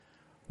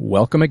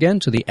Welcome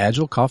again to the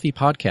Agile Coffee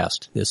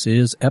Podcast. This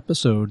is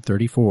episode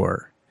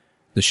 34.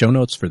 The show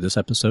notes for this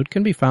episode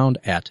can be found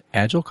at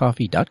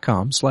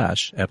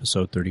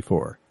agilecoffee.com/episode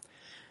 34.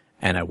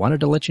 And I wanted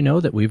to let you know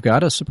that we've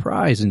got a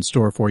surprise in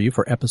store for you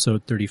for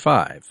episode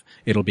 35.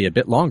 It'll be a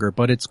bit longer,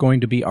 but it's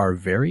going to be our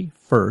very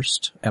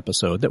first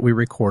episode that we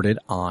recorded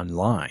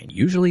online.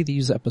 Usually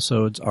these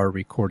episodes are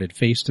recorded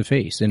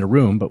face-to-face in a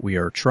room, but we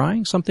are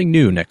trying something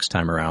new next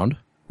time around,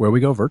 where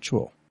we go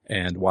virtual.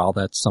 And while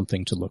that's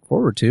something to look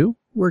forward to,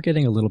 we're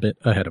getting a little bit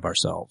ahead of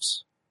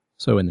ourselves.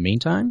 So in the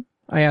meantime,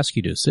 I ask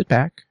you to sit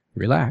back,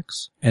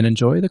 relax, and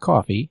enjoy the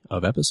coffee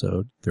of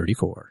episode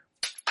 34.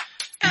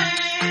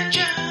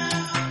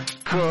 Agile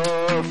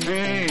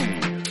Coffee.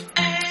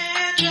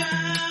 Agile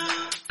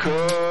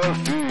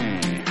Coffee.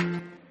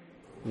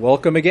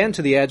 Welcome again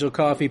to the Agile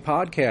Coffee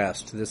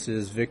Podcast. This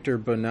is Victor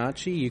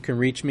Bonacci. You can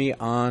reach me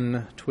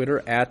on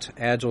Twitter at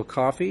Agile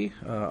Coffee.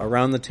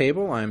 Around the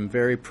table, I'm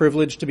very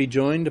privileged to be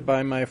joined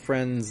by my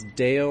friends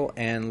Dale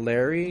and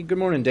Larry. Good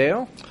morning,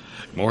 Dale.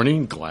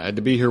 Morning. Glad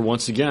to be here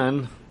once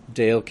again.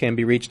 Dale can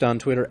be reached on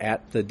Twitter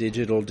at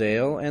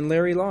TheDigitalDale, and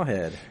Larry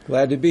Lawhead.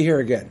 Glad to be here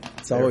again.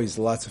 It's always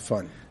lots of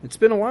fun. It's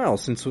been a while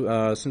since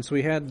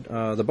we had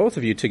the both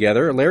of you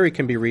together. Larry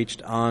can be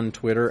reached on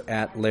Twitter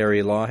at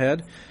Larry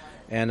Lawhead.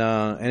 And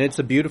it's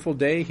a beautiful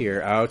day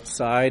here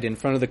outside in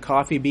front of the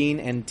Coffee Bean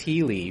and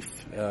Tea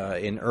Leaf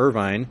in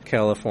Irvine,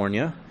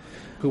 California.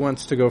 Who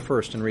wants to go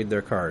first and read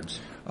their cards?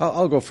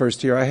 I'll go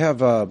first here. I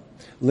have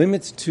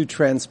limits to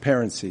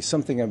transparency,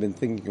 something I've been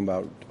thinking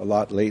about a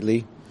lot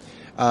lately.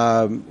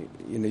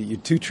 You're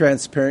too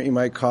transparent, you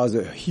might cause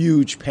a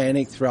huge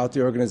panic throughout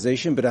the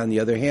organization. But on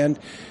the other hand,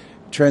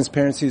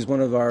 transparency is one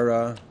of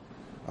our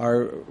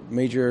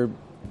major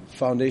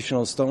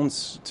foundational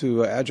stones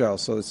to Agile.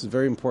 So this is a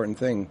very important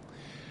thing.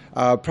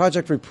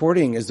 Project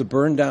reporting, is the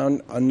burn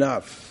down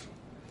enough?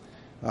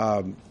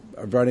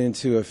 I've run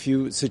into a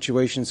few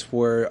situations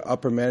where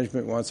upper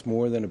management wants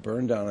more than a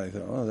burn down. I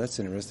thought, oh, that's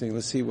interesting.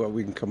 Let's see what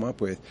we can come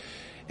up with.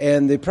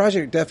 And the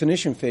project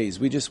definition phase,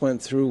 we just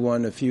went through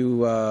one a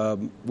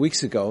few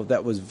weeks ago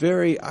that was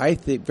very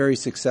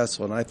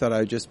successful. And I thought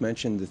I would just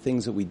mention the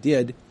things that we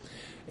did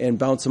and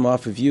bounce them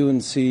off of you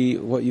and see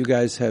what you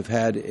guys have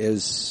had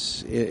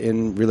is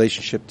in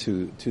relationship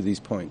to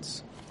these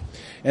points.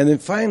 And then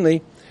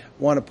finally,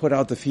 want to put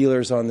out the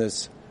feelers on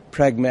this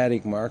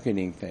pragmatic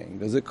marketing thing.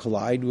 Does it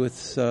collide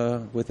with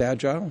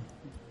Agile,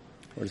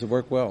 or does it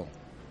work well?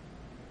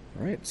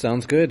 All right,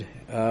 sounds good.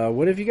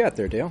 What have you got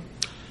there, Dale?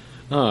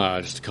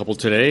 Just a couple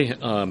today.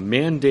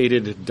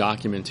 Mandated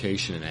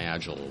documentation in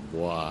Agile.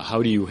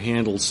 How do you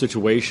handle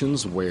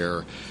situations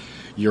where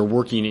you're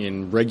working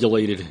in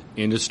regulated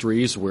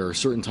industries where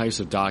certain types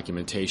of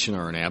documentation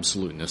are an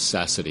absolute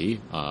necessity,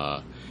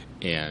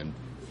 and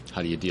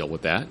how do you deal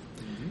with that?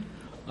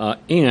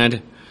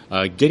 And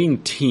getting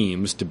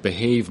teams to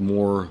behave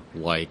more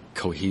like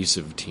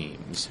cohesive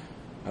teams.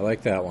 I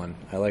like that one.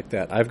 I like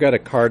that. I've got a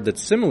card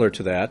that's similar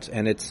to that,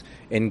 and it's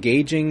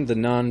engaging the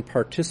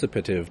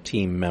non-participative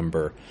team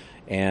member.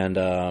 And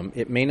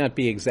it may not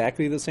be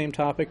exactly the same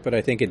topic, but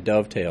I think it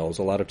dovetails.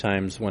 A lot of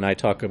times when I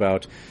talk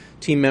about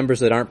team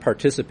members that aren't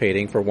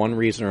participating for one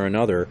reason or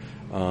another,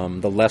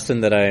 the lesson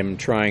that I'm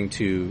trying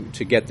to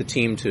get the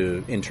team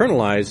to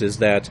internalize is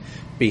that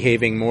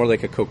behaving more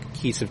like a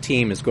cohesive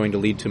team is going to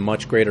lead to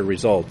much greater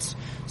results.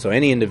 So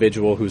any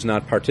individual who's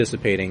not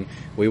participating,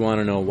 we want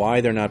to know why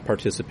they're not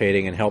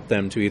participating and help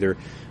them to either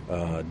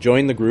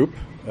join the group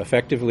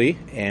effectively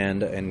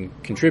and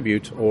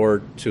contribute,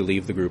 or to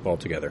leave the group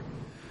altogether.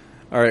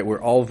 All right,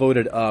 we're all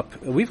voted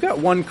up. We've got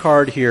one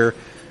card here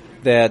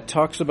that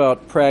talks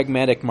about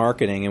pragmatic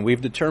marketing, and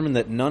we've determined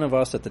that none of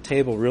us at the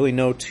table really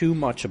know too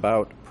much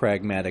about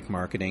pragmatic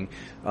marketing.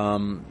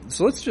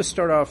 So let's just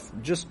start off,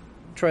 just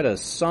try to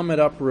sum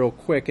it up real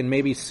quick and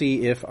maybe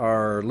see if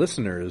our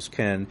listeners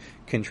can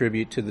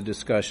contribute to the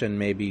discussion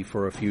maybe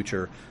for a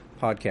future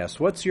podcast.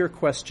 What's your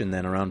question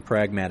then around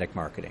pragmatic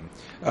marketing?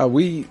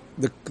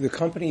 The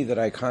company that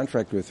I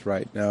contract with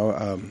right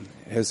now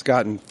has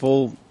gone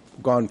full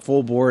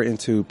bore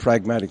into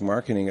pragmatic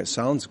marketing. It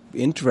sounds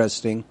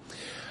interesting.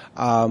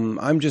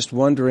 I'm just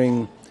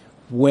wondering,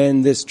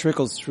 when this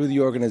trickles through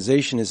the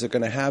organization, is it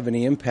going to have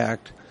any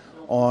impact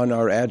on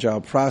our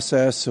Agile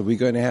process? Are we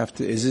going to have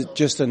to, is it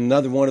just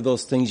another one of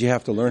those things you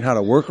have to learn how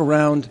to work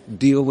around,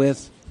 deal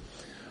with?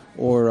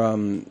 Or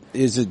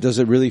does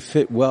it really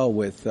fit well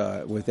with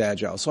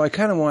Agile? So I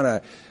kind of want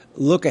to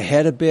look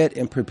ahead a bit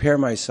and prepare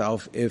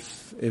myself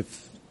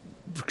if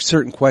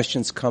certain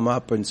questions come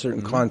up and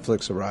certain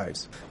conflicts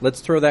arise. Let's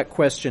throw that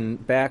question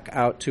back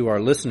out to our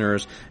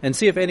listeners and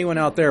see if anyone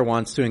out there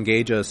wants to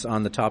engage us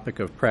on the topic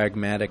of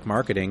pragmatic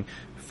marketing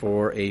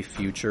for a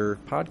future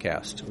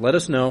podcast. Let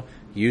us know.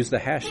 Use the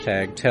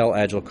hashtag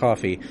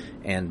TellAgileCoffee.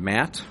 And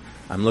Matt,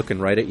 I'm looking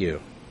right at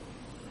you.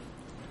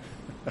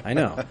 I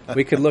know.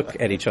 We could look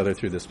at each other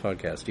through this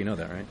podcast. You know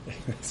that, right?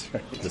 That's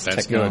right. This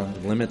That's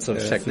good. Limits of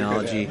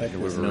technology.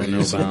 There's no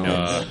Using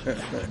bounds.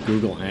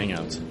 Google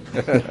Hangouts.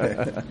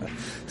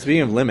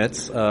 Speaking of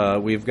limits,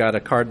 we've got a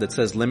card that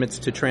says limits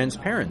to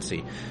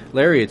transparency.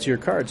 Larry, it's your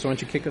card, so why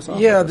don't you kick us off?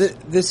 Yeah,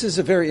 with this? this is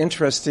a very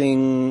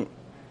interesting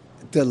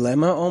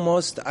dilemma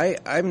almost.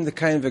 I'm the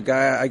kind of a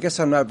guy, I guess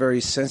I'm not very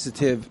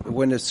sensitive.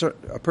 When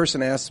a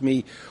person asks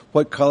me,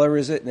 what color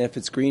is it? And if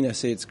it's green, I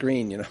say it's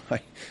green. You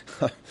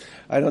know,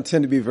 I don't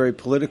tend to be very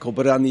political.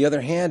 But on the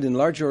other hand, in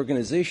large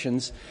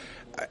organizations,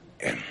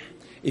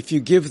 if you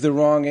give the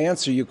wrong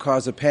answer, you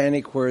cause a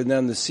panic where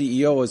then the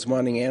CEO is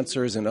wanting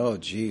answers and, oh,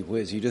 gee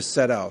whiz, you just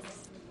set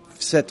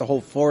the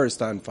whole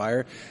forest on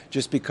fire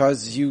just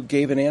because you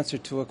gave an answer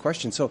to a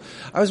question. So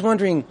I was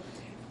wondering,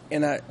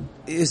 and are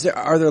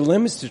there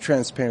limits to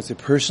transparency?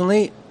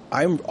 Personally,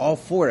 I'm all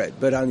for it.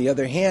 But on the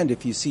other hand,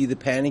 if you see the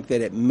panic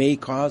that it may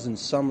cause in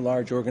some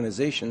large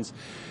organizations,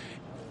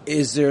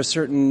 is there a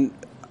certain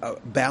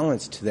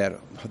balance to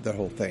that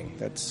whole thing?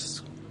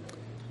 That's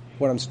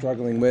what I'm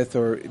struggling with,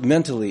 or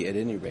mentally, at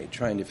any rate,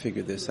 trying to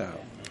figure this out.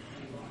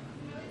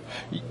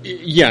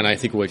 Yeah, and I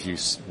think what you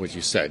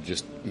said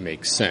just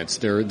makes sense.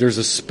 There's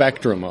a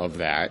spectrum of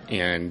that,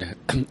 and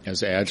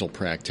as Agile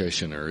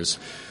practitioners,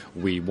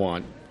 we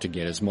want to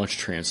get as much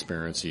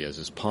transparency as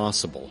is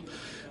possible.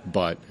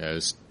 But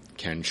as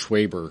Ken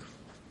Schwaber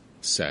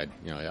said,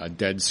 a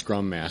dead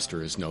Scrum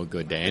Master is no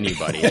good to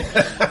anybody.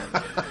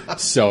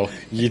 So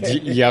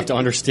you have to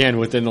understand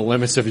within the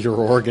limits of your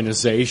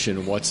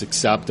organization what's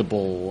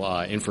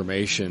acceptable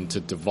information to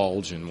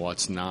divulge and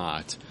what's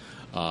not.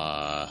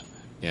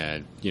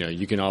 And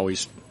you can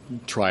always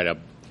try to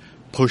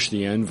push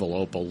the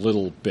envelope a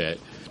little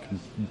bit,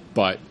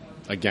 but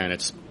again,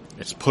 it's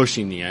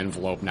pushing the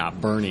envelope,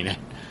 not burning it.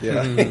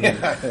 Yeah,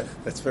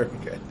 that's very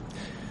good.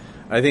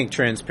 I think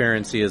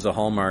transparency is a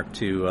hallmark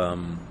to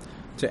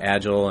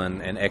Agile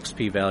and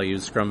XP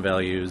values, Scrum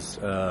values.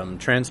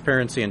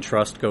 Transparency and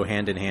trust go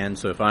hand in hand.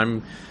 So if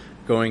I'm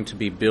going to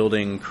be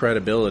building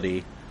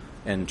credibility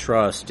and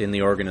trust in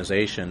the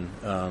organization,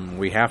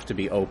 we have to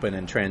be open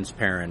and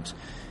transparent,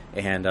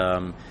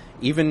 and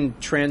even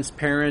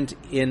transparent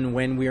in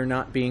when we are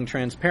not being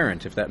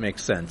transparent, if that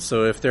makes sense.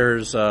 So if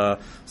there's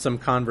some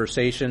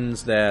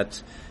conversations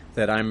that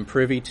I'm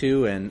privy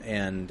to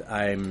and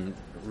I'm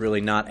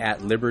really not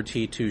at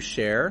liberty to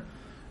share,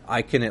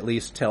 I can at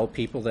least tell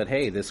people that,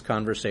 hey, this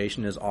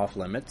conversation is off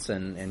limits,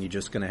 and you're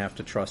just going to have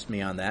to trust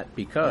me on that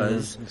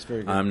because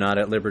I'm not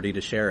at liberty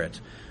to share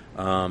it.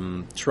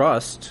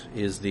 Trust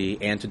is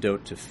the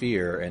antidote to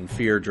fear, and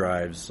fear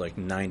drives like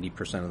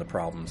 90% of the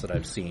problems that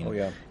I've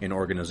seen in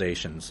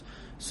organizations.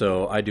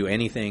 So I do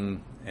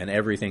anything and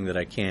everything that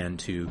I can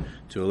to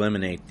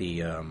eliminate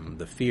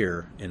the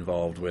fear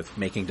involved with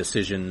making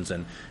decisions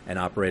and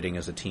operating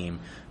as a team.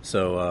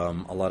 So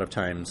a lot of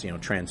times,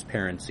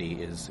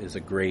 transparency is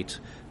a great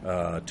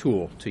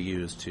tool to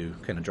use to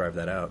kind of drive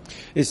that out.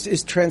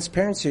 Is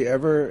transparency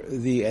ever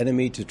the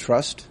enemy to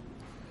trust?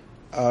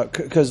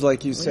 Because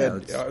like you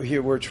said,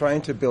 here we're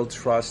trying to build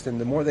trust, and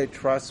the more they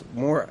trust,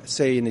 more,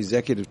 say, an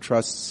executive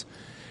trusts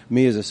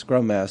me as a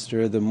Scrum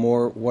Master, the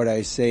more what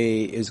I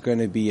say is going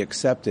to be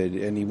accepted,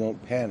 and he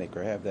won't panic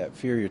or have that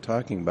fear you're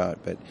talking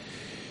about. But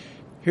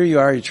here you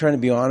are, you're trying to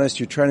be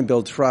honest, you're trying to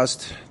build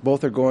trust,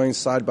 both are going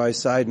side by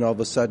side, and all of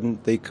a sudden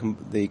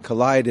they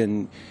collide,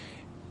 and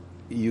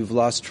you've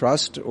lost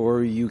trust,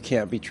 or you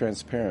can't be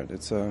transparent.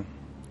 Then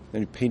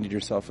you painted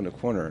yourself in a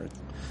corner.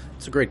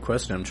 It's a great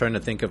question. I'm trying to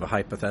think of a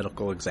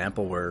hypothetical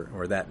example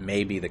where that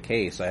may be the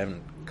case. I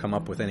haven't come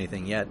up with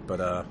anything yet,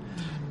 but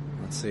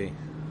let's see.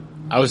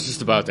 I was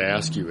just about to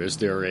ask you: is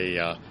there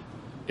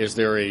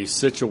a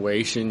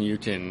situation you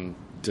can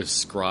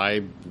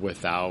describe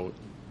without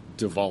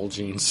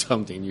divulging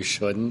something you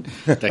shouldn't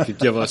that could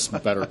give us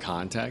better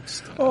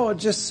context? Oh,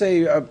 just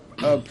say a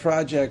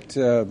project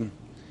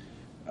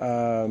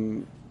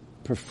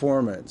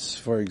performance,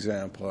 for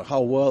example.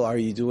 How well are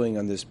you doing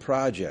on this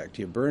project?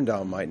 Your burn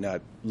down might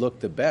not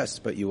look the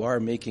best, but you are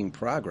making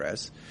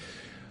progress.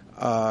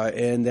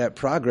 And that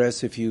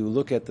progress, if you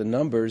look at the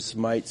numbers,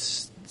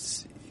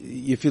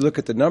 if you look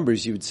at the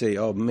numbers, you would say,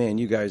 oh man,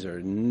 you guys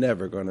are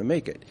never going to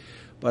make it.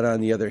 But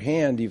on the other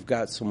hand, you've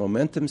got some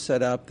momentum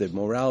set up, the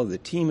morale of the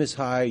team is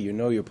high,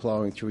 you're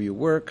plowing through your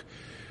work,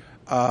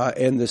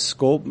 and the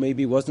scope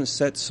maybe wasn't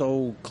set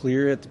so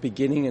clear at the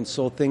beginning, and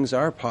so things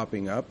are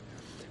popping up.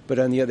 But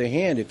on the other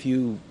hand, if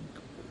you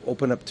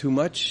open up too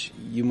much,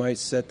 you might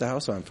set the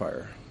house on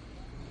fire.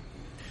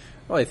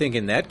 Well, I think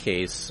in that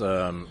case,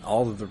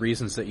 all of the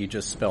reasons that you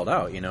just spelled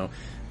out,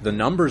 the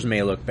numbers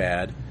may look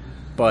bad,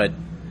 but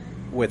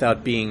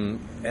without being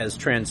as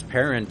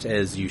transparent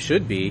as you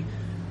should be,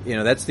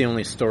 that's the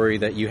only story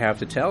that you have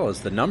to tell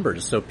is the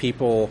numbers. So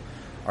people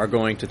are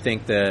going to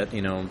think that,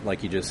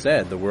 like you just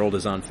said, the world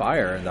is on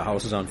fire and the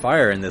house is on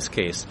fire in this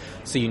case.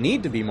 So you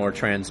need to be more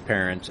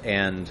transparent,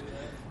 and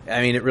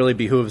it really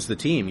behooves the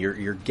team.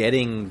 You're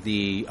getting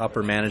the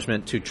upper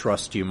management to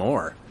trust you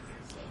more.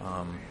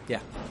 Yeah.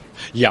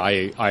 Yeah,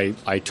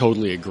 I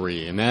totally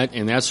agree. In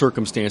that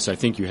circumstance, I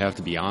think you have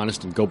to be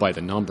honest and go by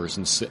the numbers,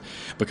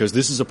 because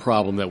this is a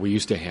problem that we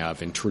used to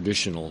have in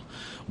traditional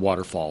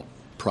waterfall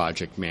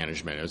project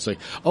management. It's like,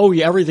 oh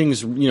yeah,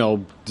 everything's,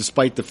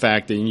 despite the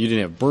fact that you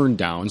didn't have burn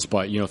downs,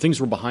 but things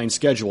were behind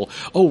schedule.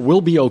 Oh, we'll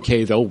be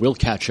okay though. We'll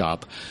catch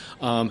up.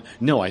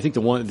 No, I think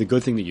the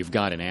good thing that you've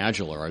got in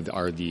Agile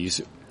are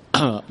these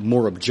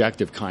more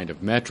objective kind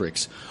of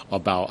metrics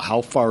about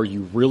how far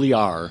you really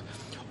are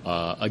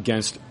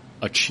against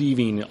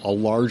achieving a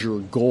larger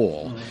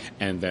goal,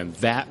 and then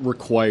that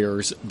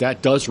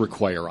does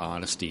require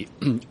honesty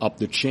up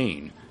the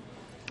chain,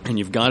 and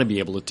you've got to be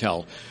able to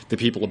tell the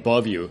people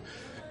above you,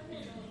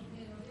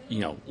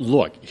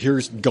 look,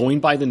 here's going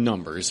by the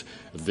numbers.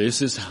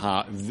 This is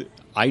how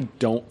I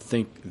don't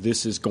think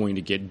this is going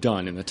to get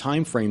done in the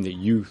time frame that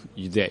you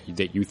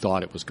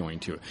thought it was going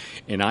to.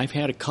 And I've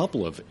had a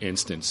couple of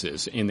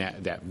instances in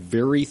that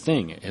very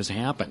thing has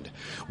happened,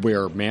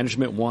 where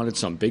management wanted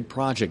some big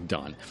project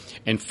done,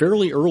 and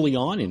fairly early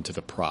on into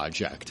the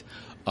project,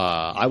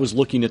 I was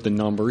looking at the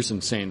numbers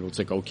and saying, it's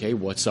like, okay,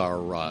 what's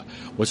our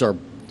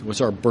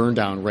burn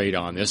down rate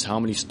on this? How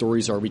many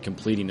stories are we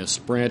completing a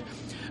sprint?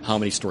 How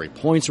many story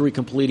points are we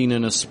completing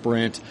in a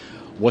sprint?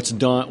 What's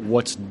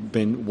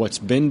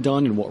been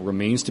done and what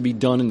remains to be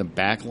done in the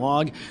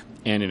backlog?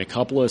 And in a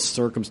couple of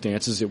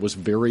circumstances, it was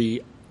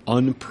very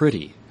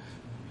unpretty.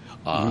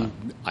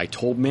 I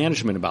told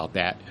management about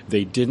that.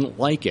 They didn't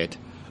like it,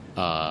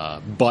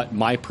 but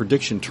my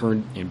prediction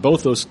turned in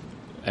both those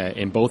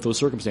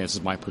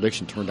circumstances. My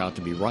prediction turned out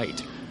to be right.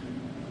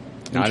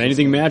 Not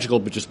anything magical,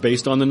 but just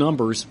based on the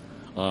numbers.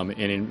 And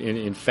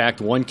in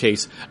fact, one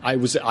case, I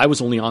was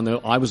only on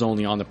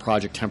the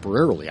project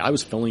temporarily. I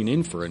was filling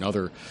in for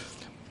another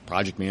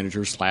project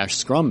manager /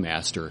 Scrum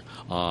Master.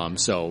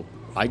 So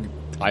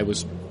I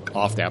was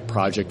off that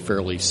project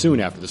fairly soon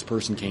after this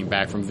person came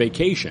back from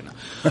vacation.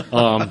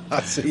 And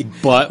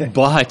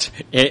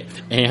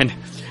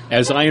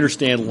as I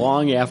understand,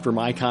 long after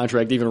my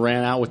contract even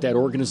ran out with that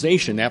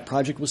organization, that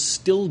project was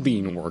still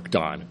being worked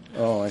on.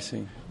 Oh, I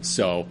see.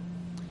 So,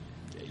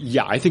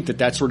 yeah, I think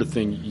that sort of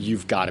thing,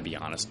 you've got to be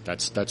honest.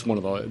 That's one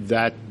of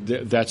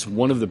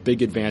the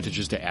big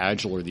advantages to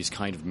Agile, are these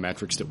kind of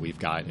metrics that we've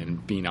got,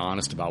 and being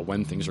honest about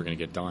when things are going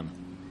to get done.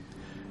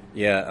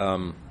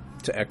 Yeah,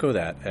 to echo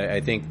that,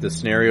 I think the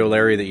scenario,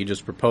 Larry, that you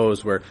just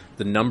proposed, where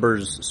the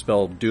numbers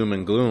spell doom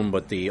and gloom,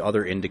 but the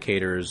other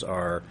indicators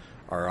are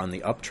on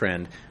the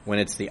uptrend, when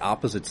it's the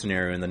opposite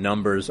scenario and the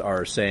numbers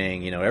are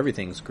saying,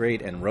 everything's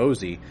great and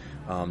rosy,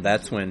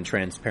 that's when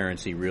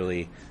transparency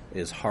really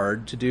is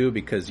hard to do,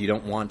 because you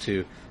don't want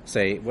to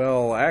say,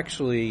 well,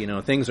 actually,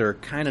 things are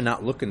kind of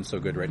not looking so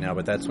good right now,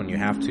 but that's when you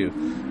have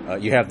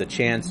the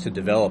chance to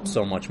develop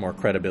so much more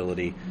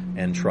credibility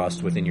and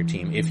trust within your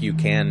team, if you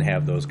can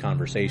have those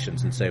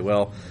conversations and say,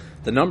 well,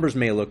 the numbers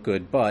may look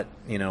good, but,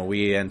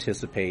 we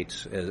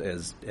anticipate,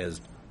 as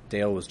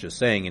Dale was just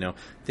saying,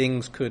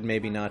 things could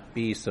maybe not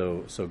be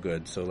so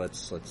good, so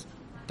let's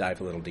dive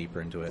a little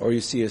deeper into it. Or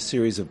you see a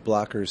series of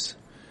blockers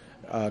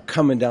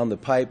coming down the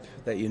pipe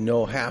that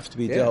have to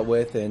be dealt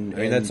with, and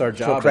that's our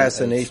job.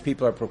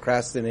 People are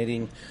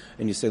procrastinating,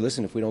 and you say,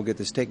 listen, if we don't get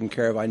this taken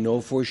care of, I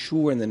know for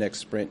sure in the next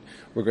sprint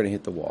we're going to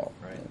hit the wall.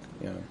 Right.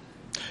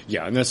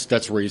 Yeah, and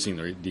that's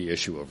raising the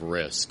issue of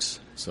risks.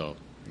 So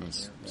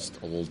that's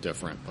just a little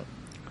different, but.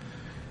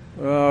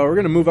 We're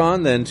going to move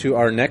on then to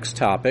our next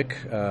topic.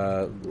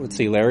 Let's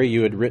see, Larry,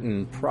 you had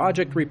written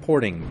project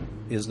reporting.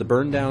 Is the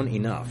burn down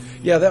enough?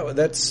 Yeah,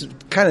 that's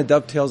kind of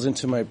dovetails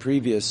into my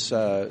previous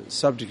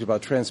subject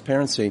about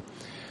transparency.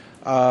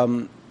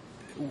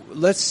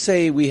 Let's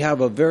say we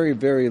have a very,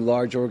 very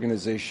large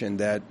organization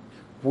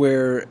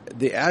where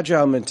the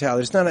agile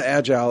mentality, it's not an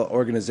agile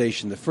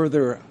organization.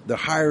 The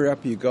higher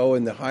up you go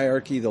in the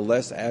hierarchy, the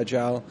less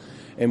agile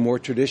and more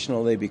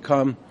traditional they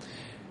become.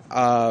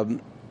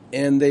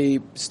 And they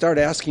start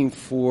asking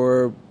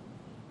for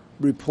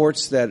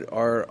reports that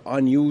are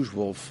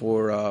unusual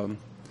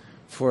for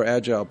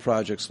agile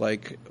projects,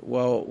 like,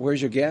 well,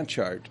 where's your Gantt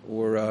chart?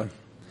 Or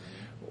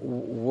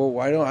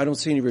I don't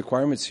see any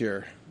requirements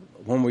here.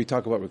 When we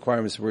talk about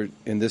requirements,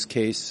 in this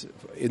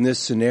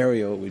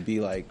scenario, it would be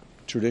like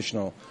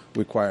traditional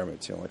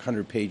requirements, like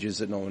 100 pages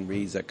that no one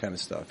reads, that kind of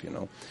stuff,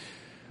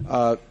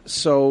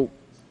 So.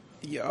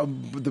 Yeah,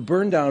 the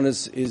burn down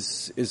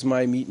is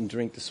my meat and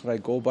drink. This is what I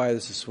go by.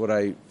 This is what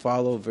I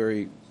follow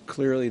very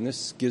clearly, and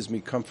this gives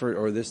me comfort,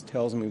 or this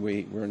tells me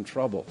we're in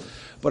trouble.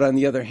 But on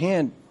the other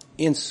hand,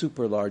 in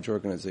super large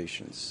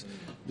organizations,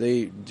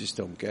 they just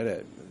don't get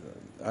it.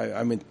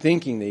 I mean,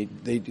 thinking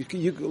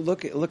you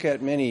look at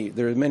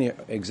there are many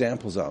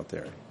examples out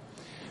there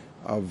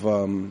of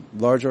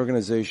large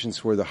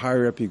organizations where the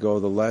higher up you go,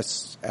 the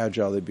less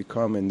agile they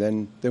become, and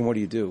then what do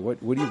you do? What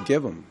do you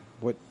give them?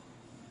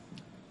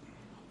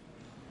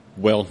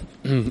 Well,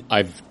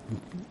 I've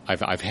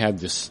had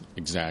this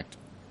exact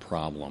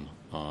problem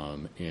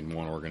in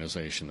one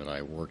organization that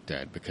I worked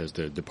at, because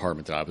the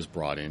department that I was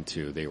brought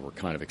into, they were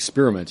kind of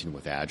experimenting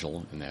with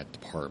Agile in that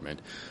department.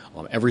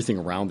 Everything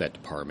around that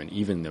department,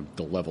 even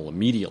the level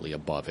immediately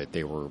above it,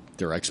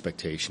 their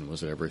expectation was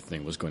that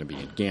everything was going to be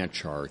in Gantt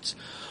charts,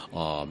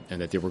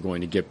 and that they were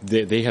going to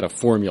they had a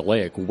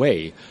formulaic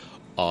way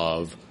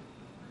of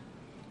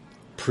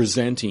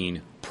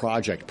presenting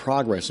project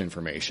progress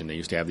information. They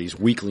used to have these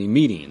weekly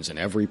meetings, and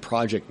every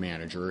project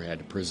manager had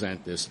to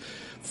present this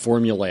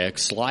formulaic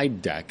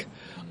slide deck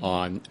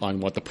on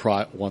what the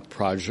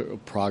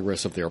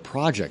progress of their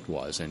project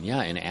was. And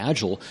yeah, in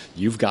Agile,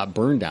 you've got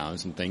burn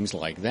downs and things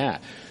like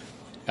that,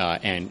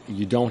 and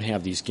you don't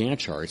have these Gantt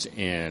charts,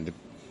 and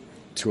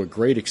to a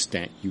great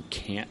extent, you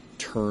can't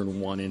turn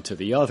one into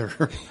the other.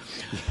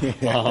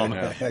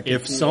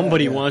 If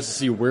somebody wants to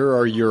see where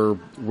are your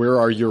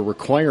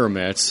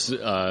requirements,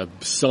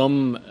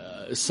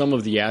 some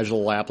of the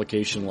Agile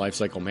application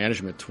lifecycle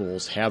management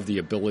tools have the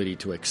ability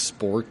to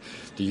export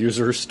the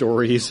user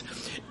stories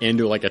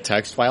into like a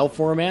text file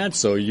format,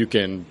 so you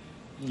can,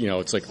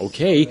 it's like,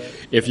 okay,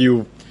 if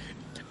you,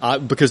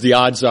 because the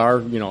odds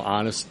are,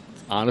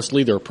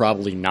 honestly, they're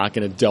probably not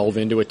going to delve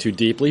into it too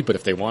deeply, but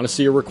if they want to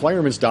see a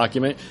requirements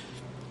document,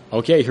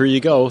 okay, here you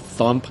go,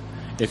 thump.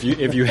 If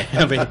you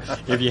have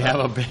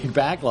a big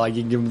backlog,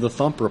 you can give them the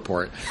thump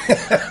report.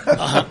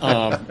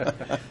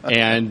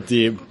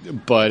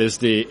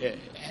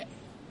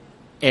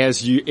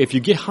 If you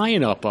get high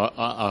enough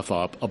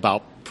up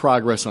about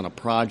progress on a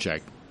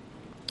project,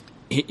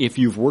 if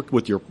you've worked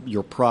with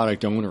your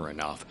product owner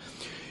enough,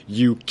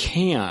 you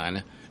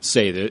can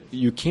say that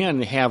you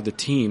can have the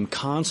team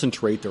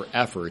concentrate their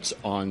efforts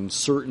on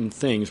certain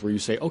things where you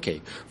say,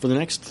 okay, for the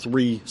next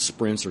 3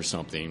 sprints or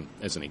something,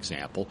 as an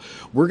example,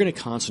 we're going to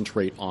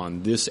concentrate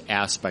on this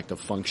aspect of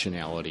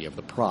functionality of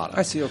the product.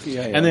 I see. Okay,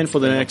 yeah. And then for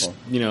the next,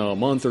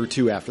 month or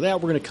 2 after that,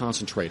 we're going to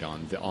concentrate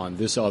on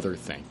this other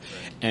thing.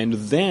 And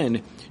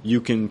then you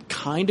can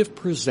kind of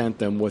present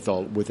them with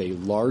a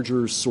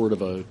larger sort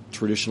of a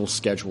traditional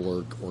schedule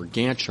or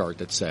Gantt chart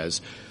that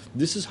says,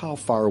 this is how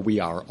far we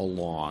are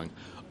along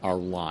our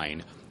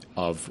line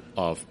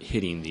of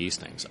hitting these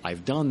things.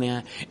 I've done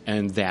that,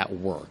 and that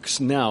works.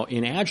 Now,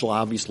 in Agile,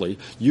 obviously,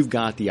 you've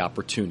got the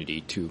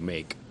opportunity to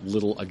make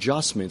little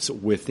adjustments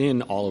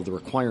within all of the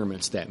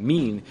requirements that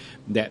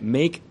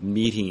make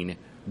meeting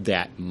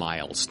that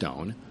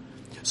milestone.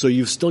 So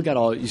you've still got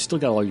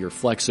all your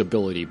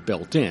flexibility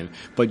built in,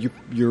 but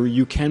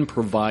you can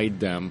provide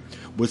them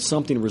with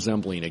something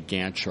resembling a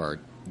Gantt chart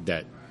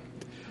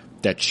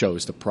that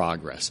shows the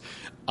progress.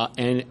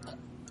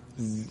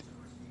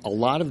 A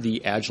lot of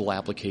the Agile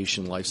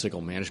application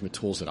lifecycle management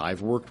tools that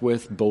I've worked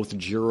with, both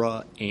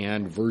Jira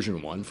and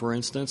Version 1, for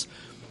instance,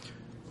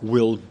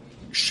 will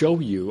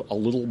show you a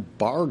little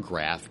bar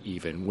graph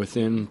even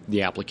within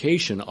the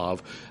application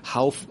of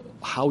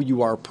how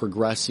you are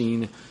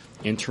progressing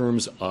in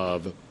terms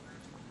of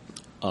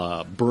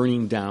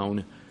burning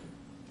down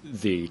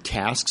the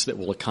tasks that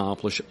will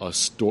accomplish a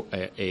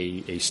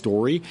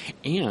story,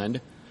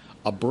 and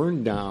a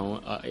burn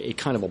down, a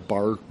kind of a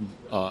bar,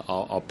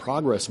 a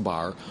progress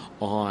bar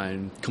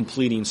on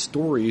completing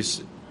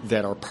stories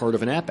that are part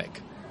of an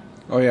epic.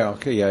 Oh yeah,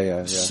 okay, yeah.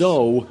 Yes.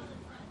 So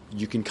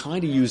you can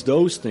kind of use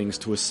those things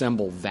to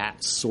assemble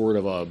that sort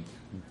of a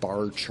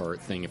bar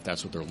chart thing if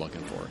that's what they're looking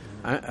for.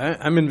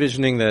 I'm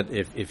envisioning that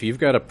if you've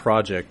got a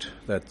project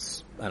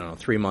that's,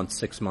 3 months,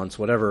 6 months,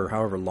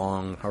 however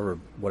long,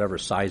 whatever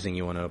sizing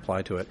you want to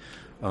apply to it,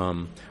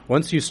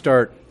 once you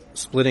start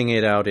splitting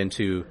it out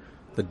into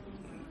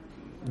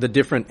the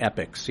different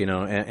epics,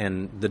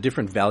 and the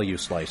different value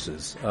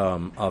slices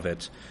of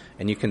it,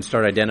 and you can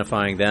start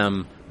identifying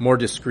them more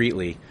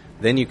discreetly,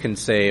 then you can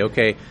say,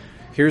 okay,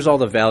 here's all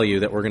the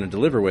value that we're going to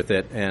deliver with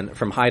it, and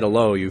from high to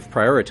low, you've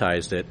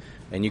prioritized it,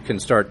 and you can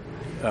start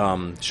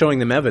showing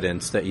them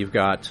evidence that you've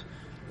got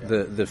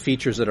the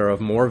features that are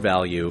of more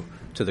value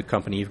to the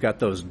company, you've got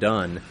those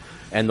done,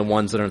 and the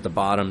ones that are at the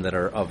bottom that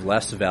are of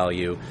less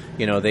value,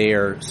 they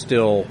are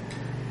still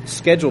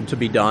scheduled to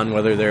be done,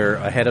 whether they're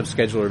ahead of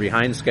schedule or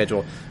behind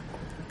schedule,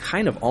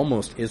 kind of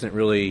almost isn't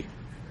really,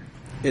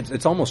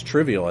 it's almost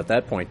trivial at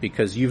that point,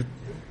 because you've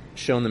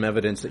shown them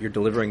evidence that you're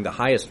delivering the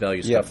highest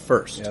value stuff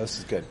first. Yeah, this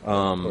is good.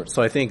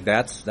 So I think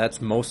that's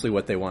mostly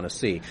what they want to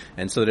see.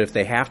 And so that if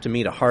they have to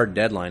meet a hard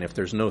deadline, if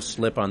there's no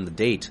slip on the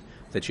date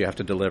that you have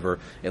to deliver,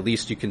 at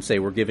least you can say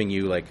we're giving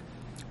you like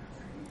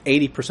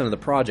 80% of the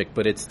project,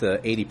 but it's the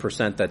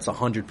 80% that's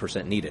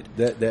 100% needed.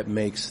 That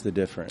makes the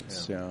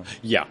difference.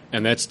 Yeah,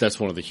 and that's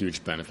one of the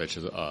huge benefits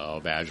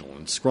of Agile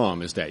and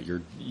Scrum is that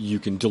you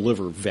can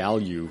deliver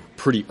value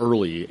pretty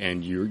early,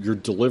 and you're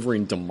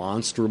delivering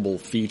demonstrable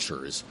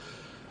features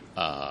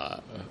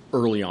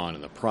early on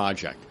in the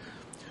project.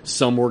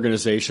 Some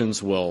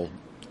organizations will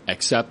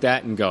accept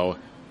that and go,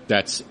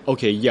 that's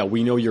okay, yeah,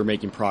 we know you're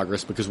making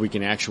progress because we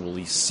can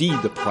actually see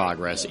the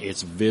progress.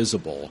 It's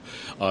visible.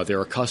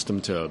 They're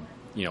accustomed to,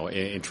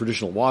 in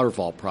traditional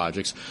waterfall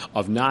projects,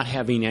 of not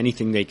having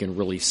anything they can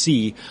really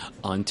see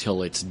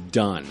until it's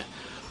done.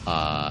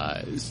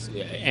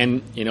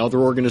 And in other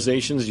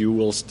organizations, you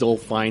will still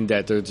find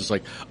that they're just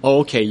like, oh,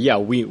 okay, yeah,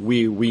 we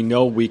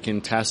know we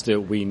can test it,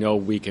 we know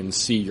we can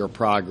see your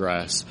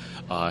progress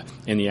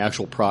in the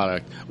actual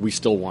product. We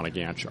still want a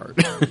Gantt chart.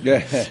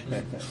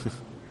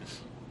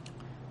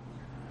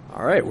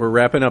 All right, we're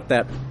wrapping up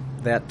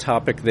that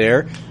topic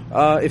there.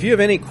 If you have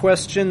any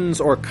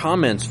questions or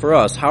comments for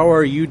us, how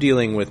are you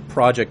dealing with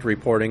project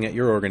reporting at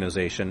your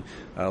organization?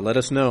 Let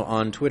us know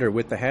on Twitter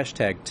with the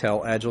hashtag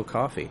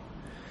 #TellAgileCoffee.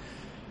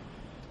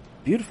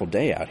 Beautiful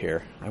day out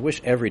here. I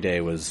wish every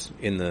day was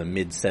in the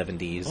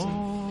mid-70s.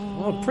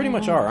 Well, pretty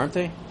much are, aren't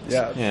they?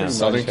 Yeah.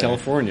 Southern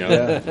California.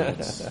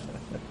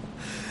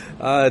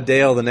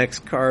 Dale, the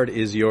next card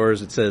is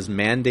yours. It says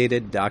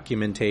mandated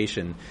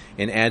documentation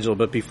in Agile.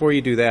 But before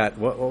you do that,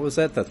 what was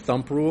that? The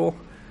thump rule?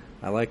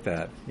 I like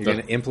that. You're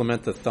going to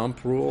implement the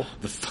thump rule?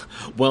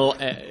 Well,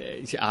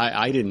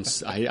 I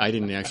didn't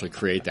actually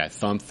create that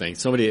thump thing.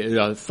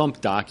 A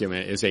thump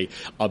document is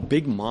a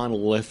big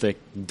monolithic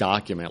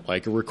document,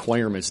 like a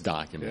requirements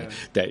document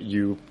that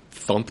you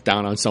thump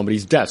down on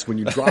somebody's desk. When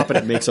you drop it,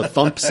 it makes a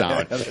thump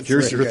sound.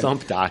 Here's your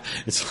thump doc.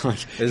 It's like,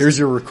 here's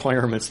your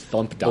requirements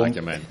thump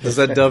document. Does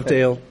that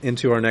dovetail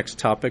into our next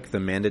topic, the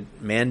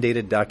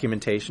mandated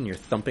documentation? You're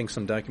thumping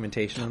some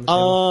documentation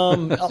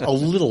on the show? A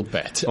little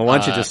bit. Well, why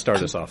don't you just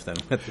start us off then?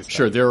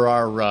 Sure. There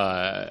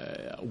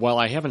are, while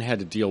I haven't had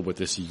to deal with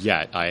this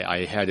yet,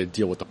 I had to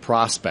deal with the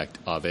prospect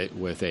of it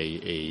with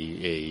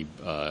a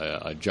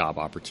job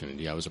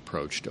opportunity I was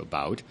approached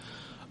about.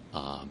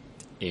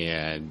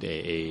 And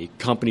a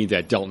company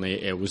that dealt in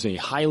it was a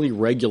highly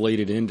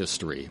regulated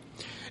industry.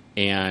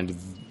 And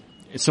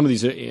some of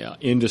these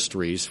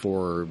industries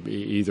for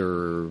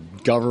either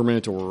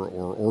government or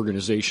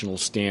organizational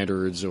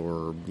standards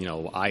or,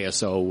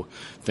 ISO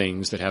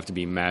things that have to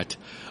be met,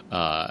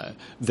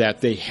 that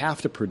they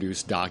have to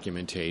produce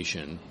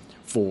documentation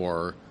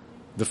for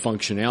the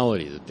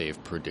functionality that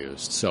they've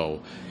produced.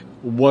 So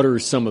what are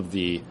some of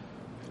the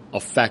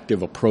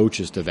effective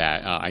approaches to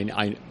that?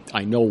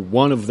 I know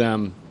one of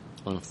them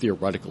on a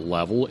theoretical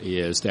level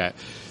is that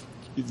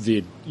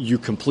you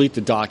complete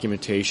the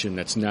documentation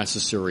that's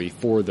necessary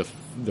for the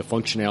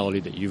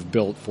functionality that you've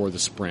built for the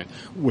sprint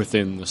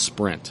within the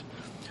sprint.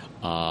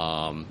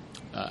 Are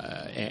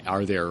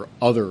there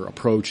other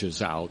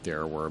approaches out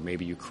there where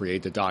maybe you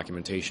create the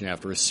documentation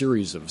after a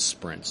series of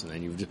sprints, and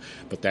then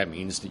but that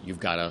means that you've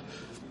got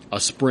a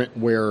sprint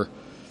where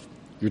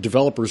your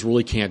developers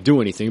really can't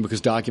do anything because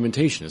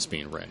documentation is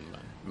being written?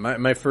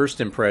 My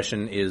first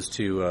impression is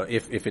to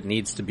if it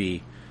needs to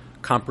be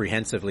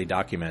comprehensively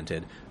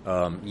documented,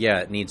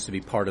 it needs to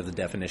be part of the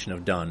definition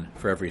of done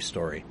for every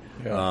story.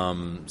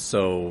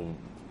 So,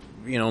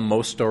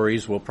 most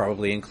stories will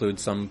probably include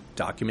some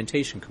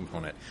documentation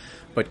component.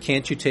 But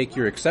can't you take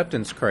your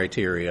acceptance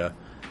criteria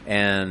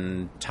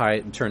and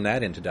turn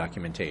that into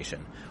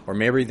documentation? Or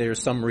maybe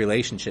there's some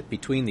relationship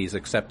between these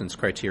acceptance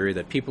criteria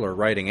that people are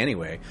writing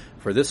anyway.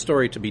 For this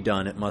story to be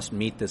done, it must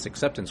meet this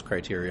acceptance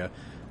criteria.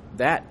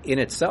 That in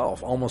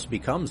itself almost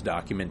becomes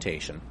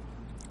documentation.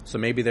 So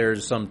maybe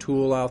there's some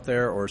tool out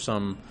there or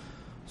some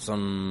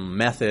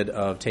method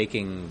of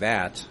taking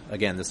that,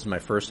 again, this is my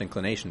first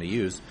inclination to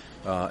use,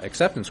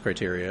 acceptance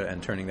criteria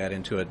and turning that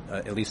into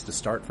at least a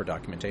start for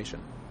documentation.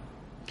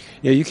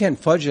 Yeah, you can't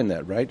fudge in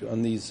that, right,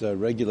 on these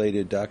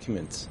regulated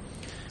documents.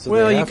 So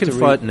well, you can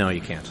fudge. No, you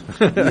can't.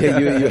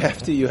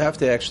 You have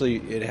to actually,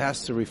 it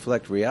has to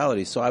reflect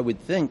reality. So I would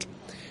think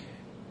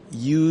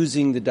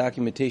using the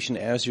documentation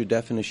as your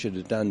definition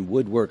of done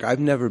would work. I've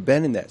never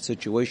been in that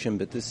situation,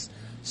 but this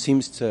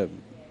seems to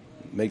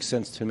make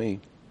sense to me.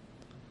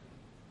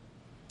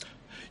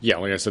 Yeah,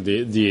 like I said,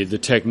 the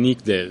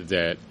technique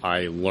that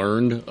I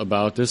learned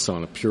about this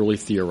on a purely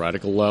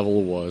theoretical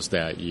level was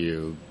that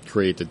you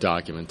create the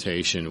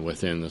documentation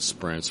within the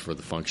sprints for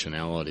the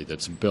functionality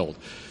that's built.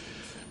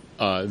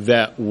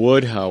 That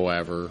would,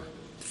 however,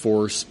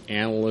 force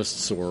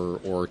analysts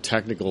or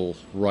technical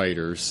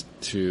writers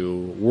to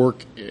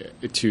work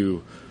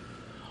to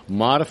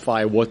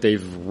modify what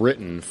they've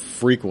written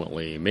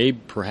frequently, maybe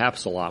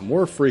perhaps a lot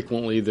more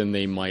frequently than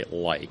they might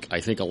like. I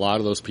think a lot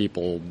of those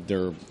people,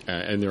 they're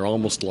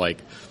almost like,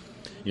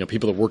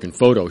 people that work in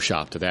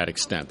Photoshop to that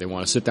extent. They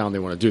want to sit down, they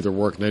want to do their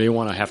work, and then they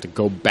want to have to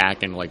go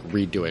back and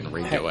redo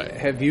it.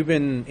 Have you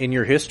been, in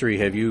your history,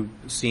 have you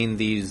seen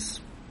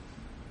these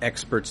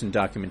experts in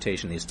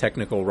documentation, these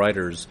technical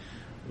writers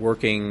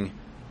working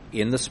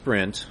in the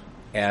sprint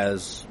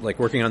as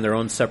working on their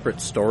own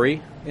separate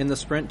story in the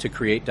sprint to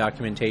create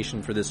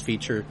documentation for this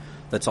feature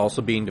that's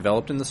also being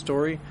developed in the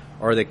story,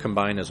 or are they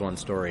combined as one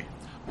story?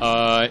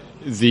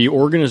 The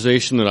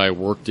organization that I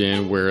worked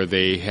in where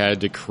they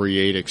had to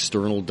create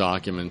external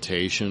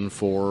documentation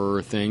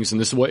for things,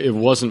 and it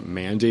wasn't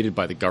mandated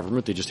by the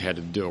government, they just had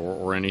to do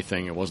or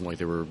anything. It wasn't like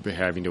they were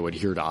having to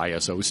adhere to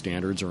ISO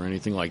standards or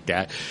anything like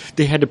that.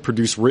 They had to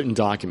produce written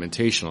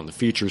documentation on the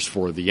features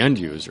for the end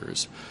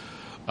users.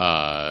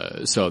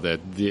 So that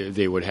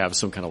they would have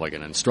some kind of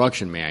an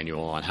instruction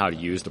manual on how to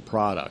use the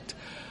product.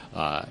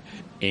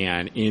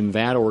 And in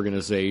that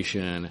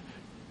organization,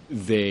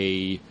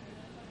 they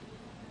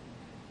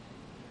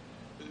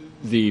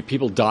the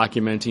people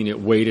documenting it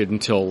waited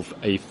until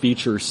a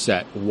feature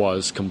set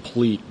was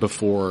complete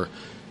before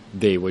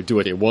they would do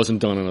it. It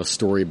wasn't done on a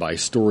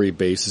story-by-story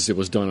basis. It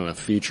was done on a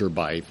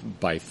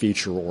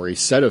feature-by-feature or a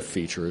set of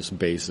features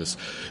basis.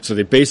 So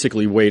they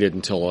basically waited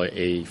until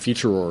a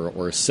feature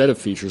or a set of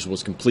features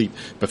was complete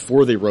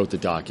before they wrote the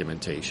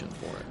documentation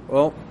for it.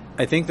 Well,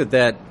 I think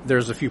that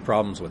there's a few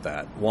problems with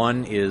that.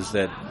 One is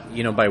that,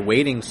 by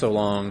waiting so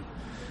long,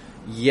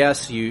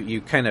 yes,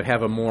 you kind of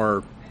have a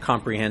more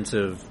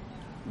comprehensive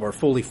or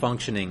fully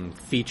functioning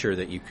feature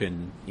that you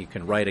can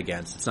write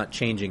against. It's not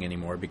changing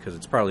anymore because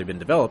it's probably been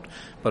developed.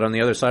 But on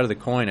the other side of the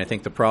coin, I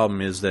think the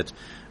problem is that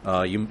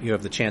you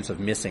have the chance of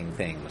missing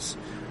things.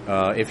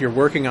 If you're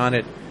working on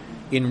it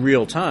in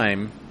real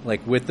time,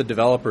 like with the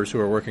developers who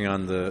are working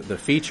on the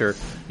feature,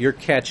 you're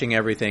catching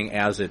everything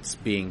as it's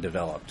being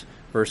developed.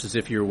 Versus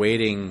if you're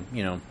waiting,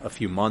 a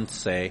few months,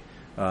 say,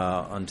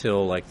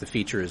 until like the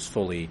feature is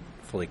fully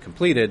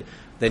completed,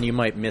 then you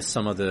might miss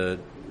some of the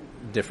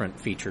different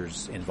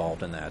features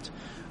involved in that.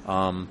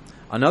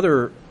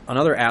 Another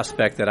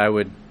aspect that I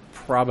would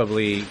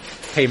probably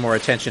pay more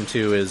attention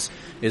to is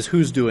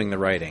who's doing the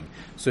writing.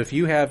 So if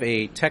you have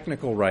a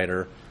technical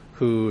writer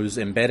who's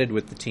embedded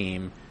with the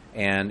team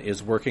and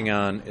is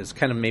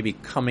kind of maybe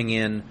coming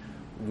in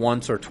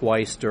once or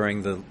twice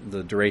during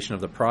the duration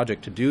of the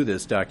project to do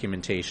this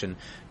documentation,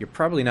 you're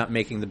probably not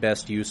making the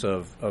best use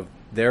of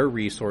their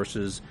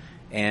resources,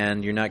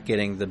 and you're not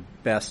getting the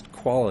best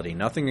quality.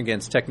 Nothing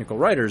against technical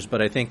writers,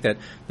 but I think that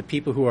the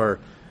people who are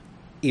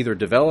either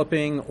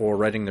developing or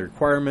writing the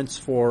requirements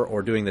for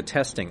or doing the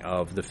testing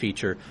of the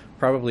feature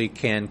probably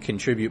can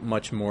contribute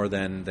much more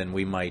than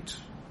we might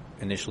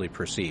initially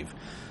perceive.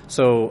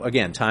 So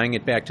again, tying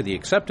it back to the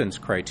acceptance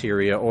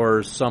criteria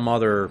or some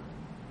other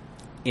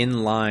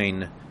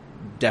inline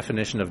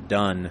definition of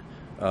done,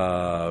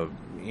 checkbox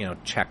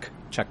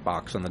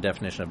on the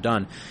definition of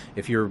done.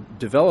 If you're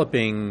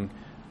developing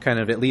kind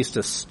of at least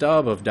a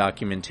stub of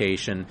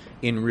documentation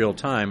in real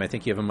time, I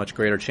think you have a much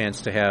greater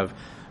chance to have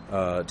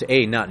to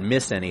A, not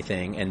miss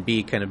anything, and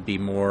B, kind of be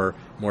more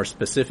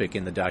specific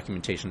in the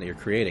documentation that you're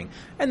creating.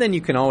 And then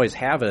you can always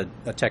have a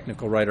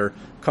technical writer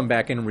come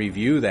back and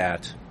review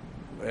that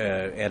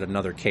at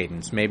another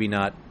cadence. Maybe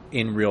not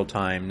in real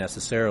time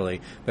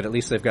necessarily, but at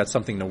least they've got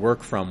something to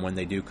work from when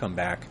they do come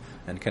back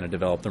and kind of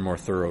develop their more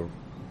thorough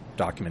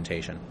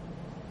documentation.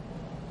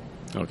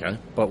 Okay.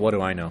 But what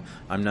do I know?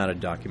 I'm not a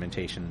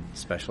documentation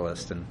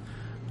specialist, and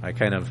I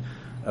kind of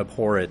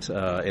abhor it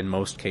in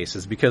most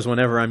cases, because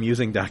whenever I'm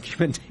using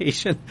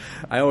documentation,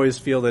 I always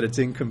feel that it's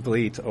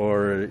incomplete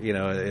or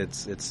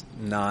it's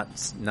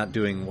not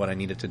doing what I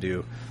need it to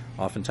do.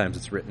 Oftentimes,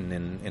 it's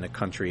written in a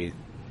country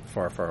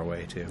far, far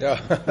away too. Yeah,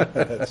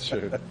 that's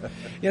true.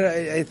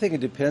 I think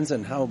it depends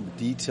on how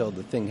detailed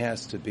the thing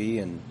has to be,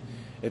 and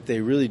if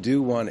they really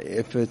do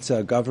if it's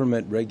a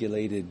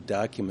government-regulated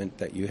document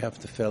that you have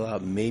to fill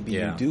out, maybe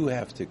you do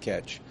have to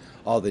catch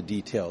all the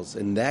details.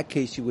 In that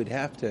case, you would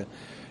have to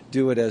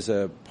do it as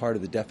a part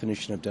of the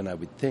definition of done, I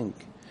would think.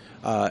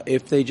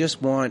 If they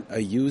just want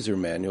a user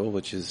manual,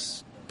 which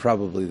is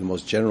probably the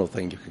most general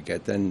thing you could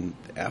get, then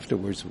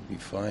afterwards would be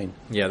fine.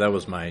 Yeah, that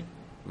was my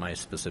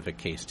specific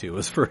case too,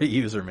 was for a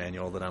user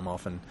manual that I'm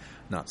often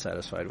not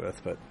satisfied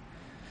with. But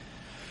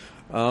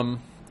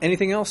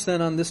anything else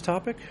then on this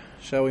topic?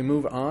 Shall we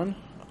move on?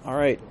 All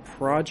right,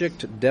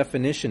 project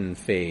definition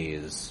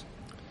phase.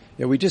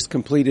 Yeah, we just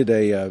completed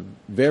a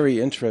very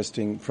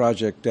interesting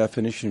project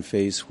definition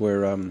phase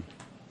where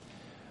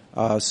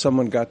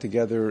someone got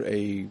together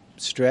a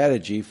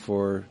strategy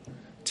for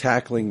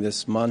tackling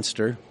this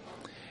monster.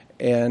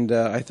 And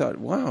I thought,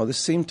 wow, this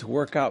seemed to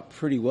work out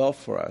pretty well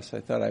for us. I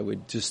thought I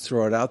would just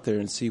throw it out there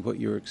and see what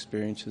your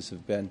experiences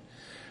have been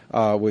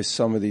with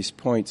some of these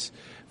points.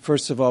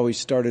 First of all, we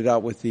started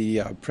out with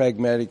the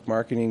pragmatic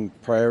marketing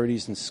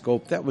priorities and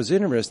scope. That was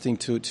interesting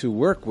to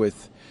work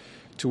with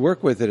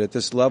it at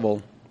this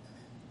level.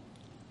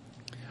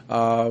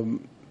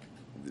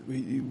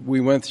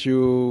 We went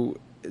through.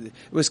 It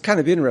was kind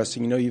of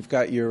interesting. You've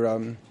got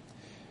your.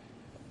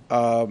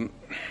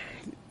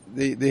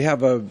 They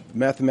have a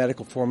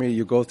mathematical formula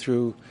you go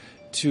through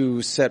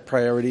to set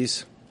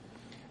priorities,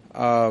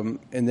 and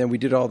then we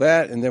did all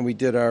that, and then we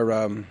did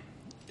our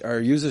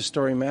user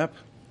story map.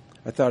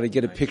 I thought I'd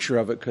get a picture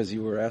of it because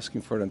you were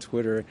asking for it on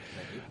Twitter.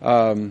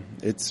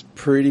 It's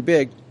pretty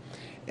big.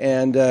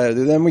 And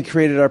then we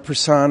created our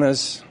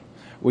personas.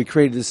 We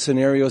created the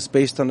scenarios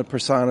based on the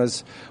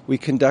personas. We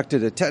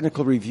conducted a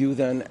technical review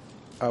then.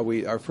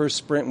 Our first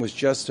sprint was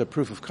just a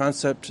proof of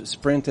concept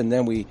sprint, and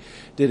then we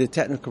did a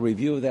technical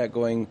review of that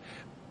going,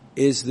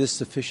 is this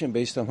sufficient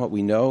based on what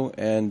we know?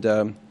 And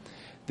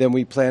then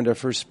we planned our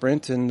first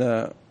sprint, and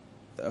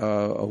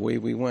away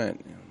we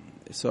went.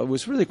 So it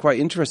was really quite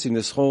interesting,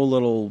 this whole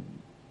little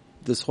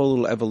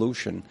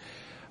evolution.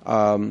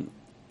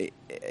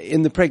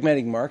 In the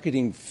pragmatic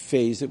marketing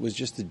phase, it was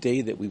just a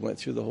day that we went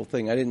through the whole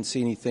thing. I didn't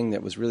see anything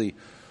that was really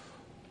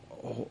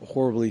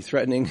horribly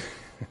threatening.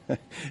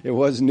 It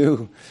was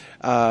new,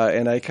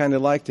 and I kind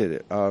of liked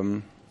it.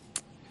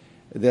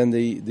 then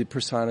the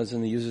personas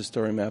and the user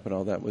story map and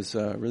all that was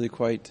really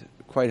quite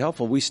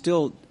helpful. We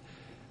still,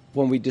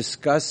 when we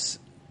discuss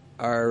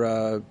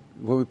when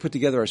we put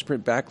together our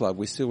sprint backlog,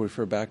 we still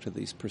refer back to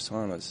these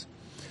personas.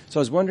 So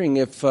I was wondering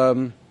if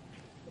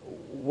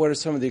what are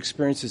some of the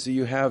experiences that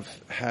you have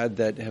had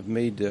that have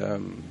made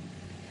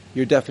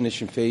your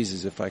definition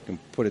phases, if I can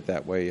put it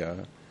that way,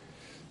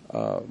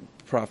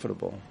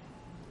 profitable?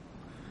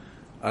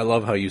 I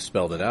love how you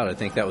spelled it out. I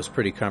think that was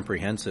pretty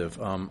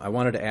comprehensive. I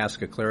wanted to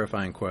ask a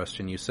clarifying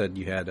question. You said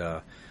you had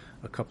a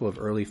couple of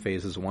early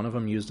phases. One of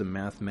them used a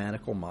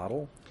mathematical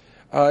model?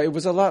 It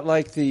was a lot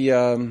like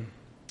the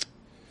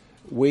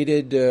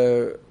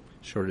weighted...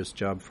 shortest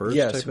job first?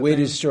 Yes, type of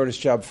weighted thing?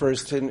 shortest job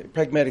first. In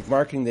pragmatic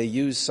marketing, they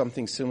use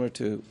something similar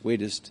to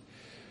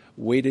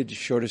weighted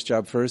shortest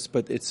job first,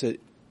 but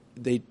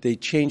they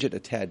change it a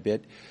tad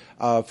bit.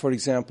 For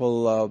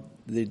example,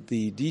 the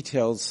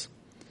details...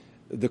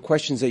 The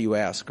questions that you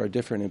ask are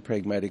different in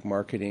pragmatic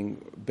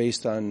marketing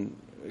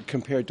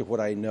compared to what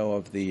I know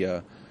of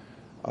the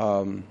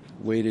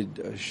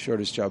weighted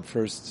shortest job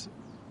first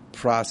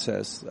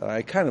process.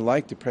 I kind of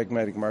like the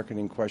pragmatic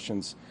marketing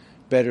questions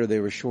better.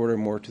 They were shorter,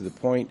 more to the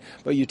point.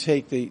 But you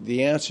take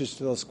the answers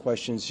to those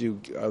questions,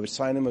 you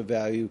assign them a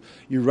value,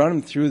 you run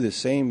them through the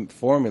same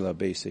formula,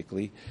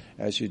 basically,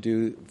 as you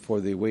do for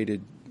the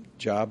weighted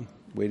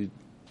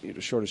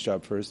shortest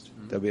job first,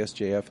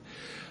 WSJF.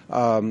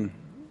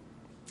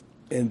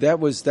 And that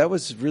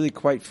was really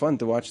quite fun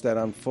to watch that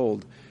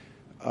unfold.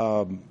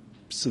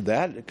 So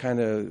that kind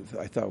of,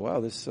 I thought, wow,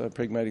 this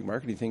pragmatic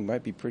marketing thing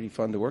might be pretty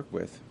fun to work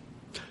with.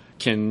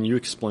 Can you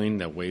explain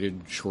that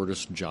weighted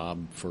shortest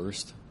job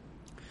first?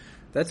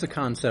 That's a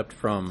concept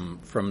from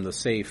the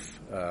SAFE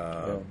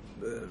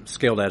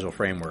Scaled Agile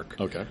framework.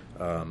 Okay.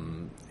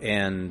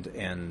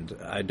 And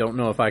I don't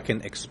know if I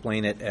can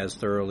explain it as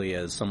thoroughly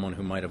as someone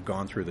who might have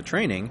gone through the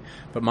training,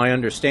 but my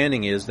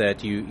understanding is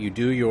that you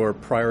do your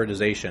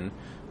prioritization.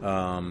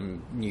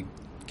 You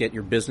get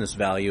your business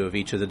value of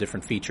each of the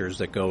different features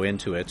that go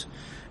into it,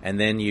 and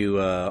then you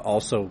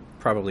also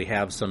probably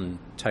have some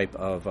type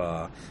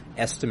of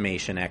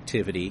estimation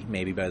activity,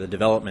 maybe by the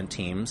development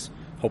teams,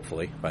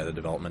 hopefully by the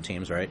development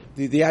teams, right?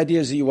 The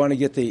idea is that you want to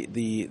get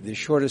the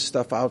shortest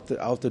stuff out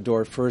the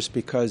door first,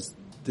 because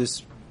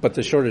this... But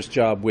the shortest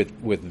job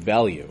with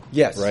value,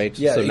 yes, right?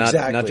 Yeah, so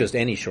exactly. not just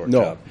any short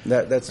no, job.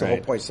 That's the right.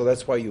 whole point. So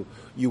that's why you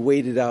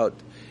wait it out.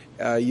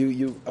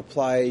 You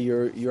apply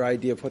your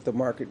idea of what the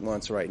market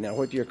wants right now,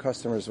 what do your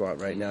customers want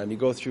right now, and you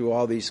go through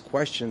all these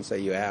questions that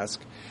you ask,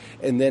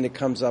 and then it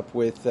comes up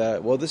with,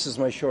 well, this is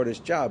my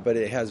shortest job, but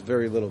it has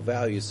very little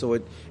value, so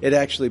it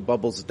actually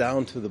bubbles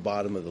down to the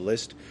bottom of the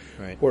list,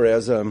 right.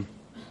 Whereas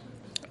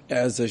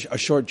as a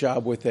short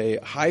job with a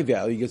high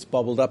value gets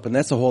bubbled up, and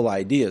that's the whole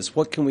idea, is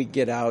what can we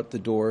get out the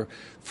door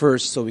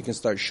first so we can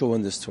start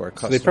showing this to our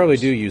customers. So they probably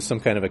do use some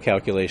kind of a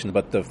calculation,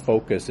 but the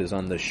focus is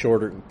on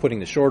putting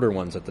the shorter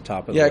ones at the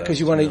top of the list. Yeah,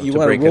 because you want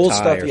to roll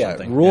stuff,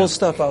 roll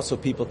stuff out so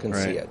people can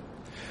see it.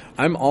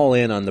 I'm all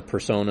in on the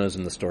personas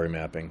and the story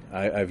mapping.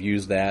 I've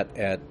used that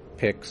at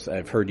PIX.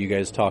 I've heard you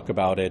guys talk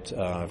about it.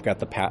 I've got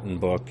the patent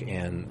book,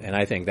 and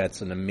I think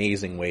that's an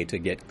amazing way to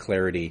get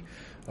clarity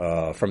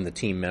from the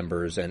team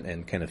members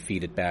and kind of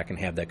feed it back and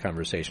have that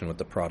conversation with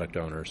the product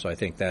owner. So I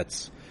think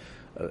that's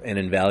an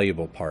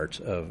invaluable part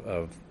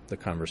of the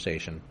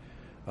conversation.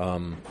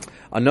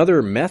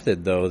 Another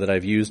method, though, that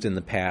I've used in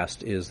the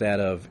past is that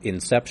of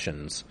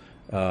inceptions.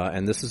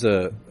 And this is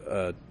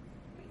a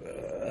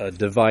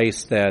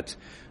device that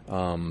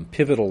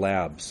Pivotal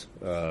Labs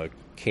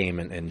came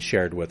and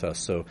shared with us.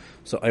 So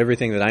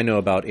everything that I know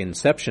about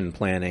inception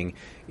planning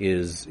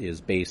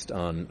is based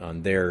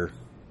on their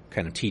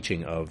kind of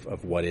teaching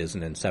of what is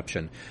an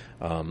inception.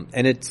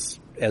 And it's,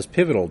 as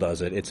Pivotal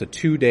does it, it's a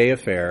 2-day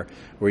affair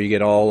where you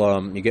get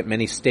you get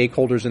many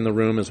stakeholders in the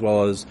room, as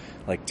well as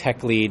like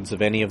tech leads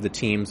of any of the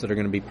teams that are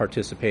going to be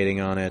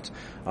participating on it,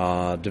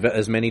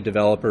 as many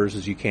developers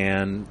as you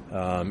can,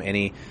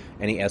 any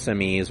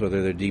SMEs,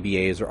 whether they're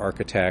DBAs or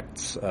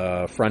architects,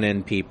 front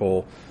end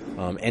people,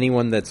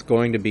 anyone that's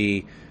going to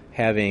be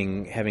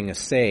having a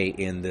say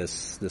in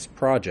this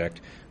project,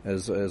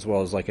 as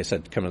well as, like I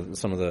said,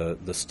 some of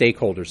the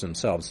stakeholders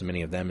themselves, as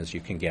many of them as you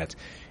can get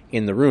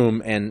in the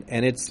room, and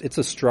it's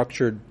a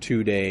structured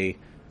 2-day,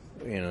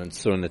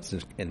 so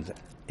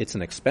it's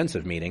an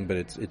expensive meeting, but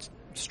it's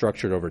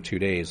structured over 2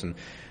 days, and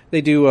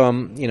they do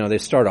they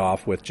start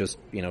off with just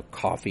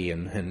coffee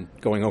and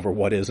going over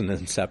what is an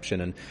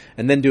inception,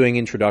 and then doing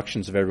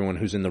introductions of everyone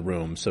who's in the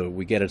room, so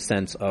we get a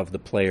sense of the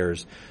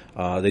players.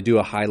 They do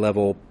a high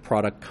level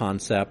product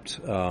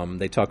concept.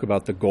 They talk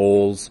about the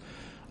goals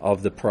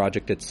of the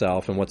project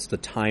itself and what's the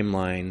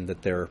timeline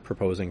that they're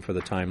proposing for the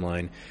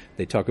timeline.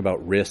 They talk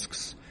about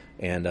risks,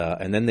 and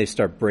then they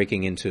start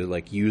breaking into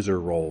like user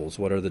roles.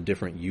 What are the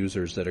different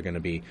users that are going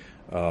to be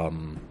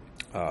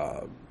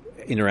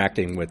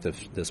interacting with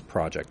this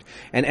project?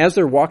 And as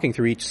they're walking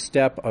through each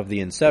step of the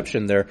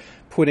inception, they're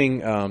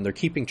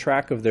keeping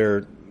track of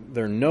their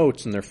their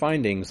notes and their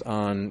findings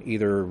on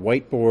either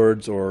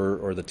whiteboards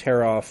or the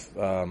tear-off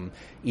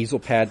easel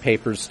pad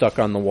papers stuck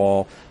on the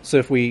wall. So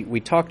if we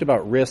talked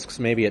about risks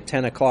maybe at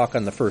 10 o'clock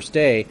on the first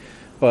day,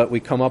 but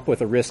we come up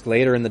with a risk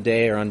later in the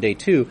day or on day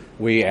 2,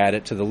 we add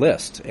it to the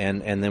list,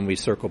 and then we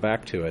circle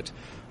back to it.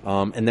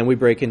 And then we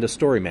break into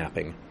story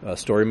mapping.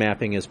 Story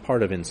mapping is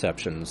part of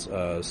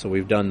Inceptions. So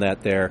we've done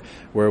that there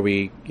where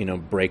we,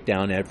 break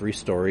down every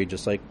story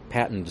just like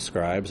Patton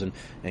describes and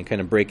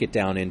kind of break it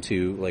down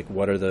into like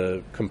what are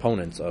the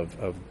components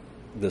of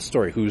the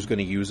story, who's going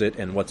to use it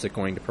and what's it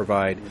going to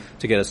provide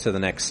to get us to the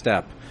next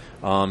step.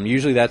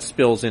 Usually that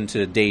spills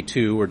into day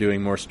 2. We're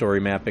doing more story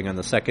mapping on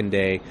the second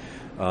day.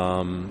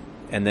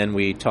 And then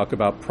we talk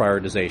about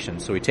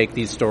prioritization. So we take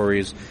these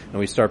stories and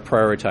we start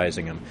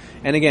prioritizing them.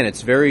 And again,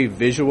 it's very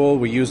visual.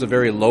 We use a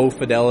very low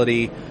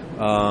fidelity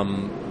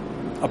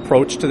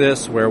approach to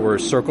this where we're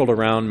circled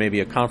around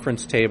maybe a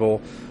conference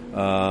table,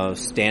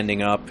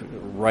 standing up,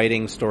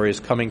 writing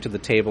stories, coming to the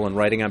table and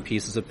writing on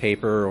pieces of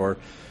paper or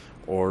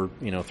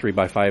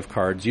 3x5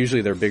 cards.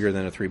 Usually they're bigger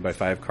than a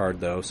 3x5 card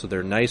though, so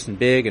they're nice and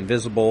big and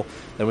visible.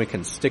 Then we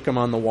can stick them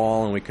on the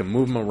wall and we can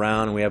move them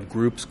around, and we have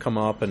groups come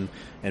up and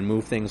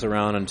move things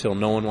around until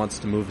no one wants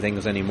to move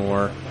things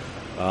anymore.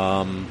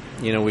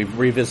 We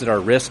revisit our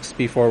risks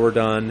before we're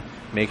done,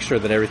 make sure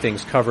that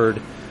everything's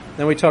covered.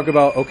 Then we talk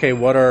about, okay,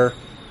 what are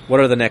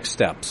the next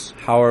steps?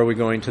 How are we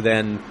going to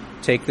then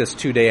take this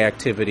 2-day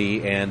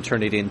activity and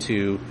turn it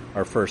into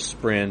our first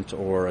sprint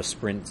or a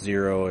sprint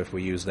 0 if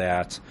we use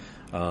that.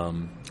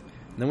 And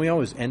then we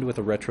always end with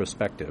a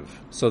retrospective.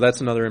 So that's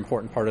another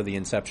important part of the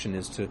Inception,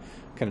 is to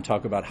kind of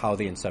talk about how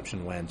the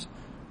Inception went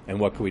and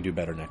what could we do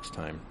better next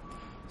time.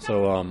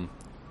 So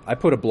I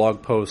put a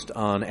blog post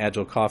on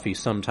Agile Coffee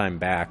sometime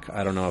back.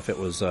 I don't know if it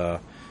was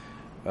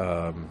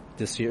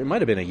this year. It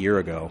might have been a year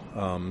ago.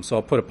 So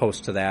I'll put a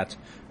post to that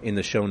in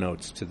the show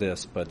notes to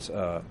this. But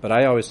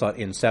I always thought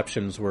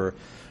Inceptions were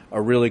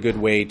a really good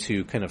way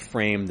to kind of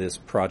frame this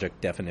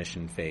project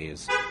definition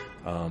phase.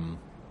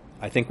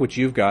 I think what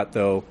you've got,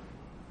 though,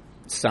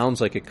 sounds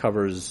like it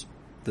covers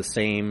the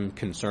same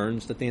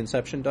concerns that the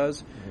Inception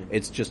does. Mm-hmm.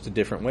 It's just a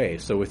different way.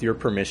 So with your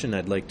permission,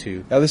 I'd like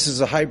to... Now, this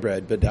is a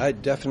hybrid, but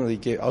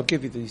I'll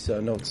give you these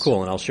notes.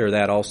 Cool, and I'll share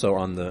that also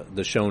on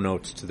the show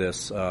notes to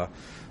this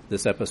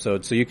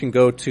episode. So you can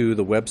go to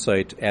the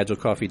website,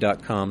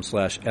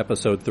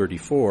 agilecoffee.com/episode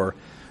 34,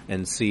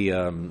 and see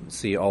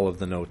all of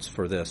the notes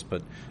for this.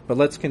 But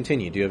let's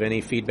continue. Do you have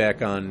any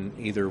feedback on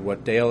either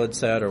what Dale had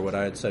said or what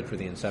I had said for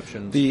the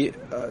Inceptions? The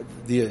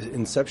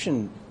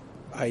Inception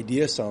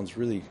idea sounds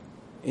really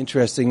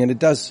interesting, and it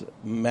does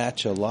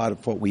match a lot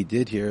of what we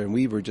did here. And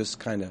we were just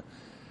kind of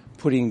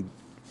putting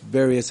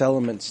various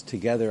elements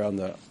together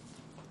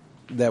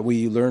that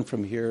we learned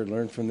from here,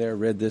 learned from there,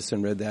 read this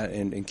and read that,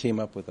 and came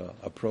up with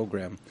a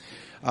program.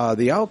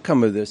 The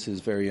outcome of this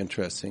is very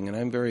interesting, and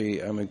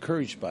I'm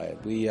encouraged by it.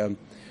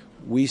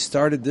 We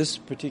started this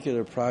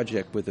particular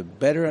project with a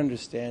better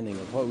understanding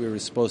of what we were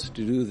supposed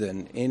to do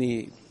than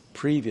any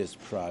previous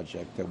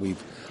project that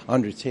we've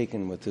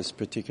undertaken with this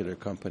particular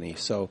company.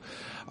 So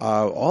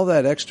all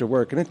that extra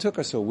work, and it took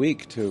us a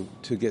week to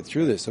get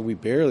through this, so we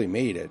barely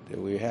made it.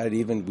 We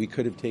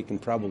could have taken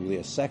probably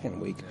a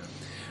second week.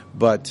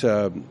 But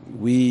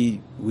we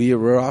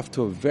were off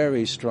to a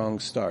very strong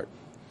start.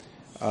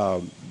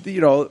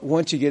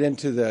 Once you get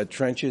into the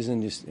trenches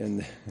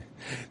and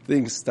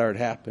things start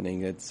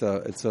happening, it's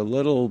a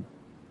little,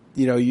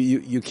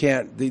 you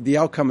can't. The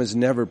outcome is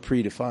never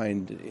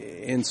predefined,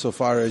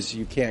 insofar as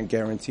you can't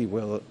guarantee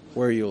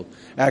where you'll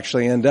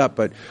actually end up.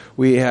 But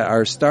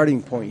our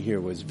starting point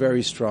here was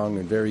very strong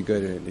and very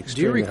good and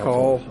extremely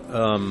helpful. Do you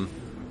recall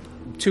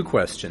 2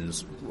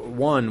 questions?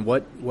 One,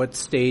 what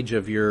stage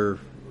of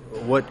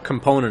what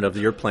component of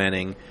your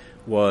planning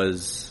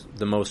was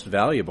the most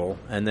valuable,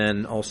 and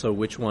then also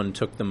which one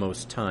took the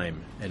most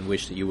time and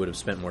wish that you would have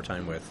spent more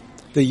time with?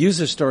 The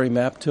user story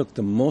map took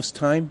the most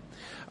time,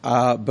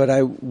 but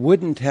I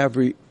wouldn't have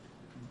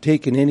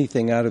taken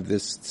anything out of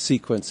this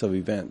sequence of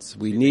events.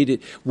 We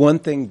needed one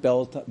thing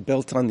built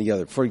on the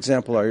other. For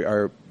example,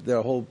 the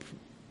whole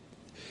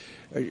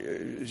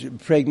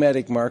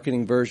pragmatic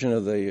marketing version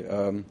of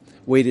the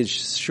weighted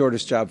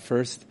shortest job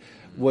first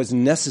was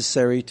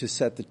necessary to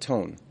set the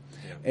tone.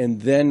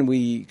 And then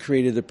we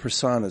created the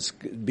personas,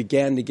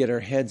 began to get our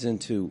heads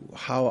into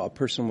how a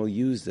person will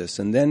use this.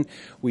 And then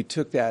we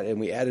took that and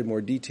we added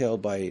more detail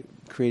by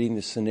creating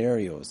the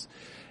scenarios.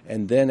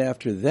 And then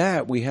after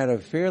that, we had a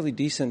fairly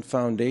decent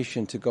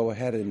foundation to go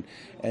ahead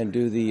and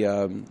do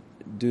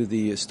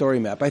the story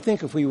map. I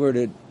think if we would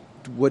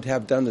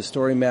have done the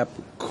story map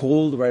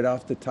cold right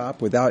off the top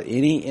without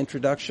any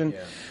introduction,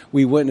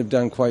 we wouldn't have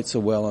done quite so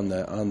well on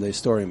the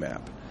story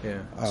map.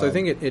 Yeah. So I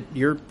think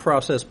your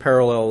process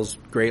parallels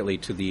greatly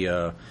to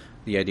the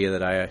idea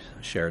that I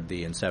shared,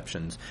 the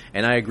Inceptions,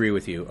 and I agree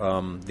with you.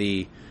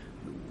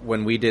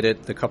 When we did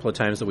it, the couple of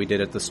times that we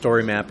did it, the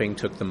story mapping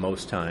took the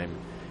most time,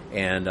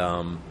 and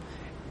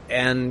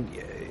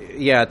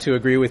to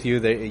agree with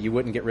you that you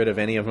wouldn't get rid of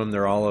any of them.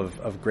 They're all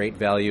of great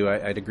value.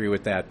 I'd agree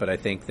with that, but I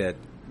think that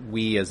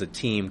we as a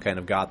team kind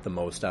of got the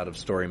most out of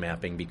story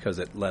mapping because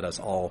it let us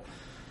all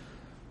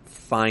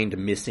find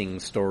missing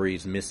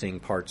stories, missing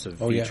parts of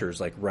features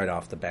like right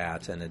off the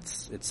bat, and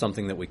it's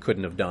something that we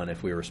couldn't have done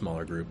if we were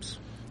smaller groups.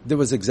 That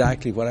was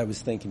exactly what I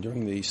was thinking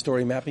during the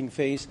story mapping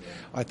phase.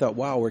 I thought,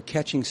 wow, we're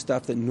catching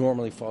stuff that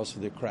normally falls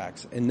through the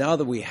cracks. And now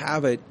that we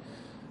have it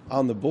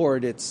on the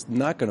board, it's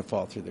not going to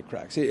fall through the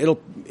cracks.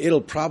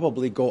 It'll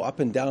probably go up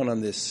and down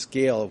on this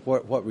scale of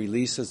what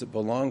release does it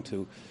belong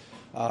to,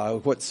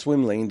 what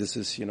swim lane does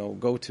this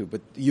go to.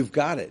 But you've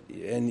got it,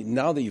 and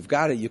now that you've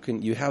got it,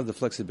 you have the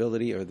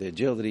flexibility or the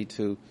agility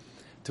to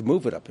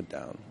move it up and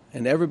down.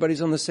 And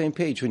everybody's on the same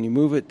page. When you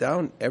move it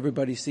down,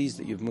 everybody sees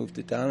that you've moved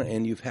it down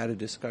and you've had a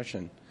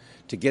discussion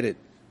to get it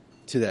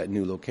to that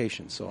new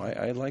location. So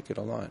I like it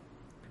a lot.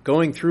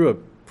 Going through a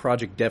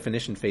project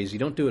definition phase, you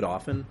don't do it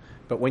often,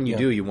 but when you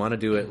do, you want to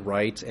do it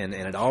right, and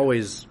I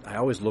always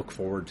look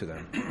forward to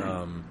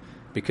them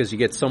because you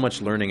get so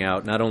much learning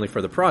out, not only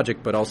for the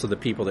project, but also the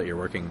people that you're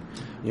working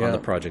on the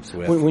projects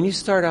with. When you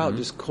start out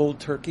just cold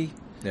turkey,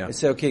 Yeah. and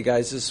say, okay,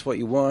 guys, this is what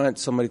you want.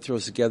 Somebody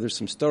throws together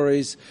some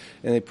stories,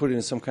 and they put it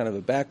in some kind of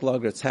a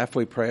backlog that's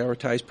halfway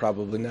prioritized,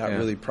 probably not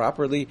really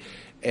properly,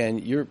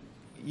 and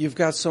you've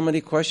got so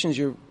many questions,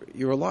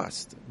 you're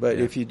lost. But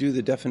if you do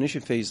the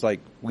definition phase like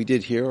we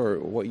did here, or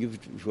what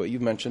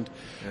you've mentioned,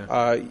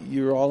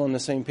 you're all on the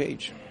same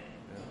page,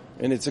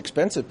 and it's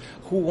expensive.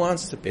 Who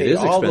wants to pay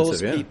all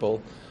those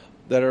people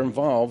that are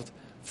involved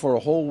for a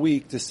whole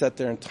week to sit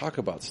there and talk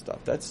about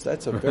stuff? That's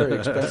a very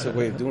expensive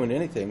way of doing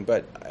anything,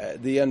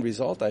 but the end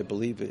result, I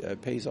believe,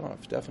 it pays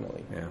off,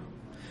 definitely. Yeah.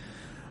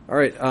 All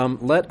right,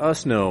 let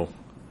us know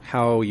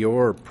how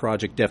your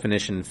project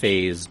definition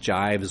phase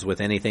jives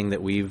with anything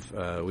that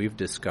we've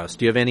discussed.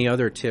 Do you have any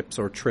other tips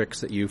or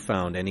tricks that you've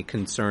found, any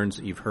concerns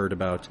that you've heard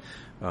about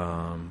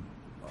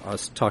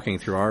us talking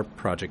through our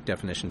project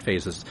definition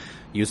phases?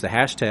 Use the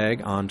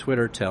hashtag on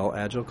Twitter,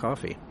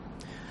 #TellAgileCoffee.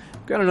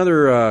 Got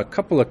another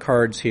couple of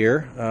cards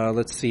here.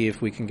 Let's see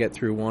if we can get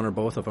through one or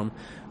both of them.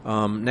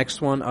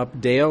 Next one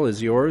up, Dale,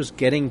 is yours.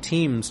 Getting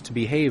teams to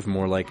behave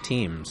more like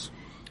teams.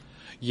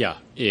 Yeah.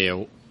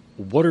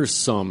 What are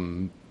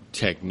some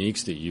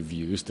techniques that you've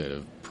used that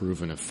have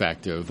proven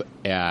effective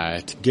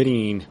at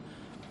getting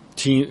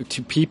to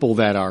people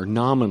that are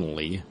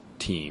nominally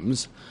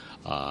teams,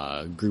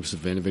 groups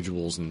of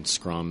individuals and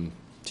Scrum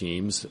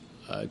teams,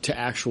 to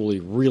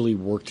actually really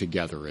work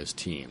together as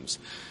teams?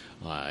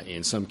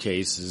 In some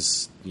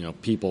cases,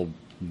 people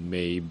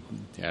may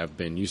have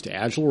been used to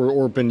Agile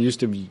or been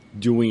used to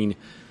doing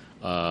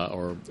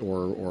or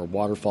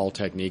waterfall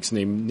techniques, and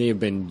they may have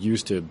been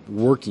used to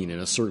working in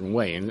a certain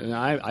way. And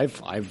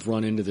I've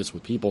run into this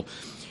with people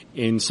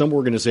in some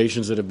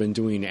organizations that have been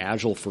doing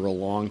Agile for a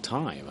long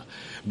time,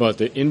 but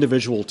the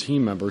individual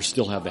team members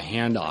still have the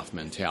handoff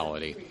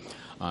mentality.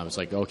 It's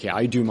like, okay,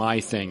 I do my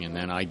thing and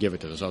then I give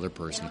it to this other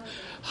person.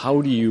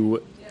 How do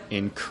you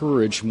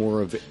encourage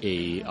more of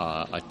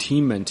a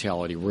team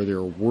mentality where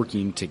they're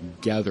working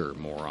together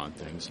more on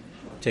things?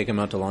 Take them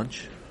out to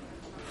lunch.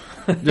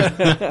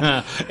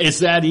 It's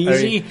that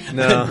easy?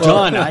 No.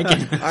 Done.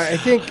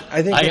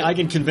 I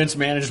can convince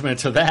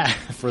management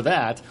for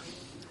that.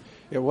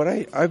 Yeah, what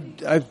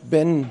I've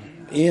been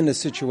in a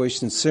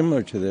situation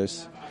similar to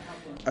this.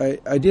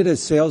 I did a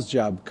sales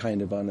job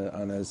kind of on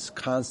a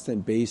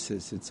constant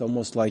basis. It's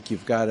almost like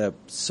you've got to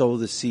sow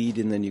the seed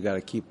and then you got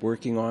to keep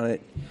working on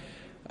it.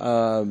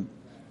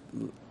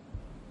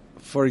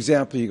 For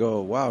example, you go,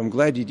 wow, I'm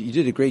glad you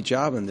did a great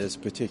job in this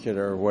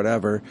particular or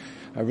whatever.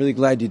 I'm really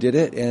glad you did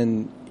it,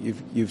 and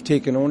you've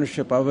taken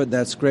ownership of it.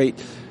 That's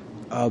great.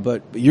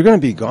 But you're going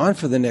to be gone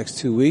for the next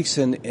 2 weeks,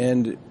 and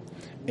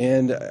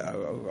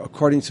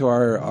according to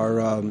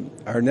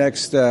our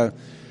next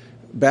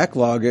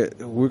backlog,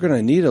 we're going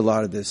to need a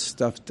lot of this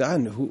stuff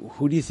done.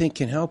 Who do you think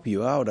can help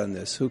you out on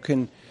this? Who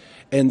can?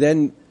 And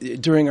then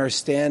during our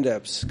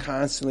stand-ups,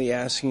 constantly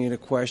asking you the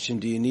question,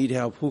 do you need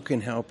help? Who can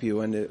help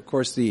you? And, of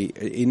course, the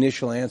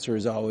initial answer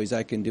is always,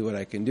 I can do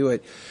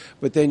it.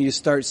 But then you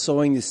start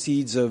sowing the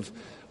seeds of,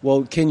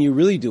 well, can you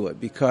really do it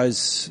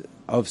because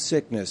of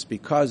sickness,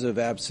 because of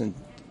absent,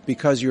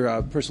 because you're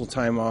on personal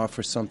time off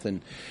or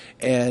something.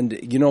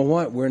 And you know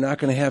what? We're not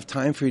going to have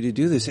time for you to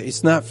do this.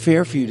 It's not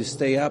fair for you to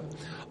stay up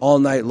all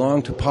night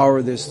long to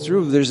power this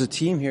through. There's a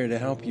team here to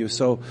help you.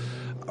 So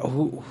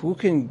who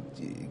can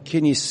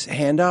you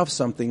hand off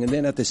something, and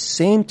then at the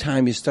same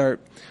time you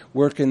start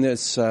working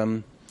these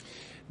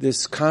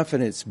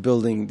confidence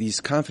building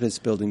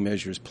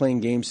measures,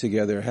 playing games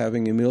together,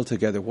 having a meal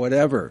together,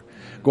 whatever,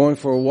 going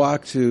for a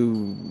walk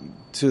to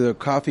the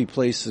coffee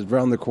place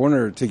around the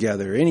corner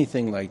together,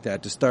 anything like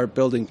that, to start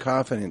building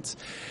confidence.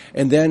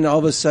 And then all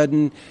of a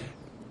sudden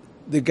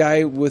the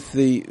guy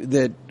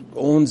that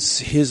owns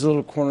his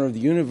little corner of the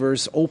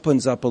universe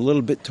opens up a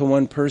little bit to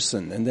one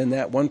person, and then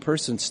that one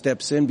person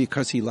steps in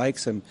because he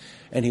likes him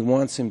and he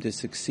wants him to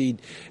succeed,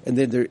 and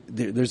then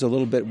there's a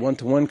little bit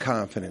one-to-one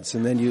confidence,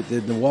 and then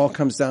the wall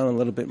comes down a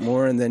little bit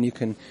more, and then you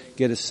can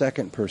get a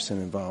second person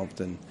involved.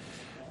 And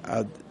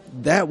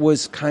that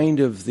was kind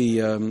of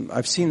the,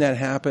 I've seen that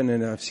happen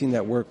and I've seen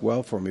that work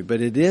well for me.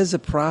 But it is a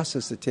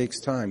process that takes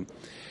time.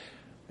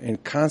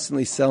 And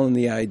constantly selling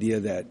the idea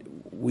that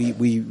we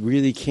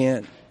really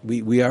can't,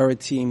 we are a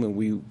team and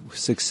we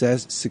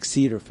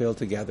succeed or fail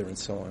together and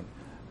so on.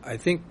 I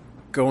think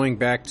going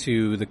back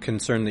to the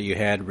concern that you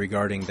had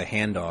regarding the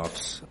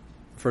handoffs,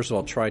 first of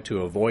all, try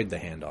to avoid the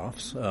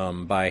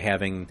handoffs by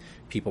having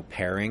people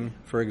pairing,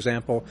 for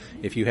example.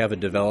 If you have a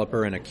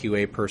developer and a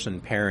QA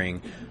person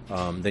pairing,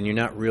 then you're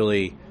not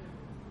really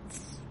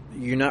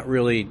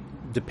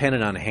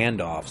dependent on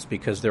handoffs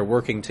because they're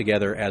working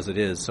together as it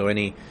is. So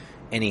any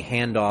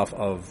handoff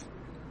of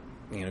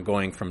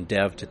going from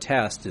dev to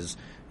test is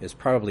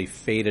probably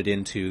faded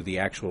into the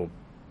actual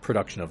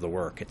production of the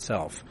work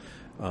itself.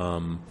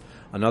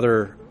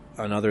 Another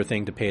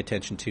thing to pay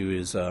attention to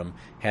is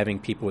having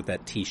people with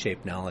that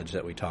T-shaped knowledge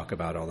that we talk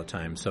about all the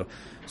time. So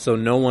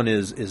no one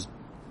is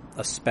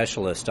a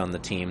specialist on the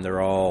team.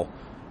 They're all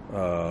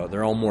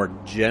more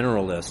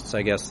generalists.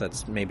 I guess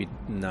that's maybe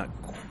not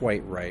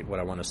quite right.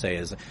 What I want to say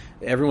is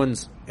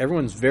everyone's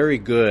very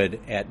good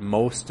at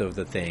most of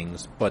the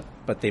things, but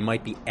they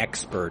might be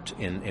expert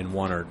in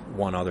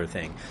one other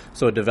thing.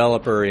 So a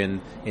developer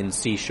in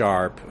C#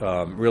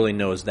 really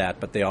knows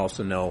that, but they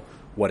also know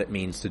what it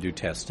means to do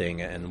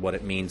testing and what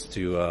it means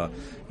to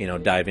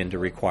dive into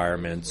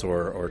requirements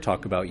or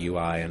talk about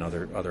UI and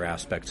other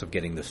aspects of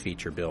getting this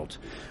feature built.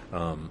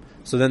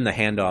 So then the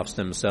handoffs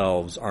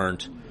themselves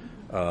aren't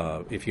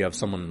if you have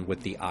someone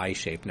with the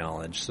I-shaped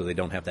knowledge, so they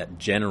don't have that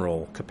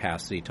general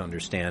capacity to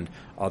understand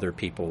other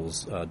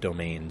people's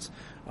domains,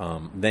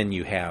 then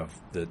you have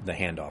the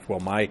handoff.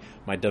 Well,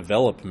 my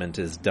development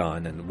is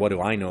done, and what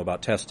do I know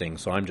about testing?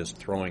 So I'm just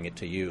throwing it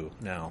to you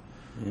now.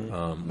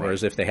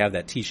 Whereas if they have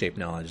that T-shaped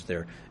knowledge,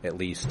 they're at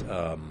least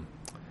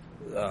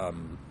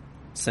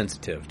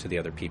sensitive to the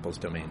other people's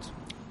domains.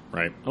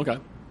 Right. Okay.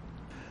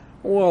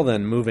 Well,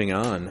 then, moving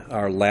on,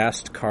 our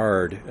last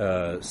card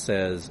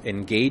says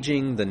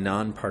engaging the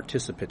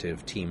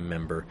non-participative team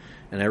member.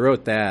 And I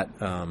wrote that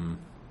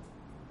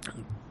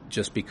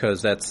just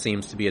because that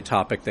seems to be a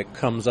topic that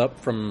comes up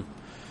from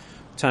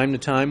time to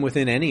time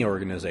within any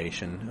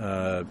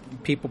organization.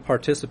 People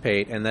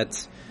participate, and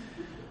that's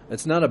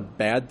not a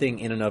bad thing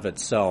in and of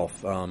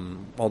itself.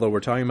 Although we're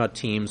talking about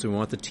teams, we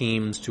want the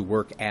teams to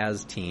work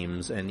as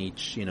teams and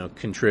each,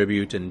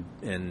 contribute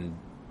and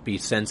be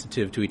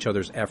sensitive to each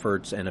other's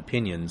efforts and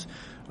opinions.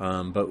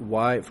 But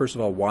why? First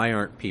of all, why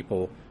aren't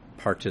people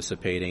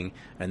participating?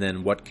 And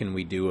then what can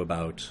we do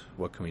about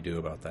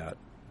that?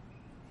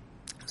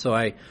 So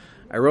I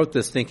wrote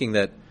this thinking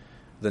that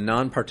the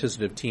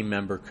non-participative team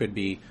member could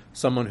be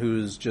someone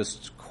who's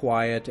just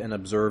quiet and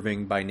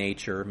observing by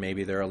nature.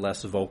 Maybe they're a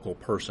less vocal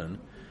person,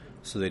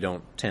 so they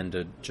don't tend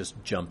to just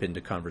jump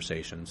into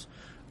conversations.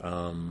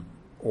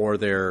 Or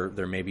they're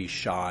maybe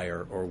shy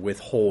or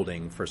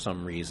withholding for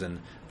some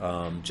reason,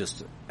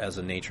 just as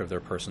a nature of their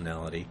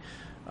personality.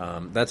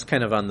 That's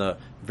kind of on the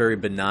very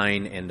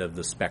benign end of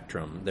the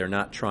spectrum. They're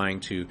not trying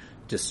to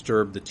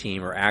disturb the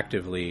team or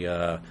actively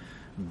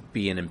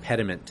be an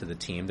impediment to the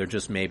team. They're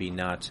just maybe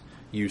not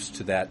used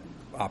to that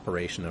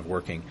operation of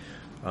working.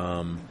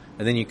 And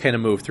then you kind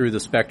of move through the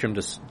spectrum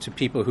to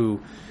people who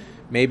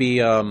maybe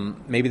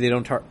they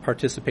don't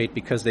participate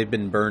because they've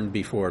been burned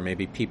before.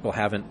 Maybe people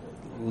haven't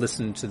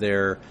listened to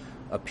their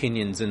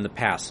opinions in the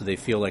past, so they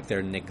feel like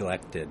they're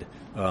neglected.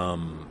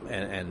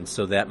 And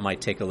so that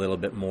might take a little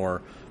bit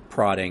more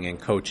prodding and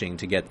coaching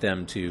to get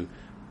them to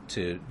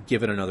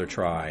give it another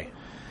try.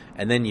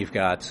 And then you've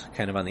got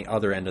kind of on the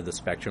other end of the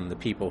spectrum, the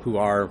people who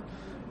are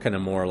kind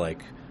of more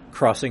like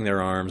crossing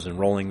their arms and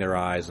rolling their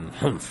eyes and,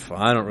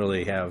 I don't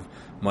really have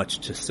much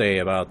to say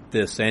about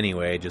this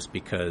anyway, just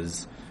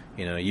because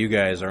you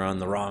guys are on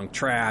the wrong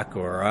track,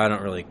 or I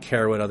don't really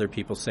care what other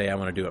people say, I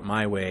want to do it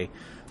my way.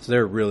 So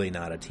they're really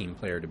not a team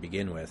player to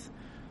begin with.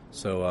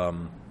 So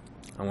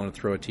I want to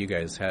throw it to you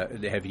guys.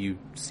 Have you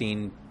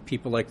seen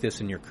people like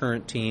this in your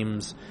current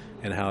teams,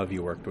 and how have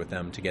you worked with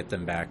them to get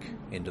them back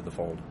into the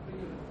fold?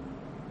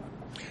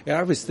 Yeah,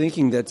 I was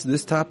thinking that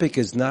this topic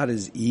is not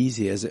as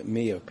easy as it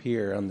may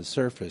appear on the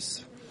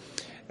surface.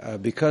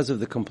 Because of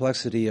the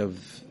complexity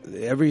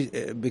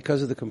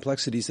because of the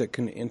complexities that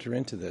can enter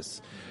into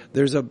this.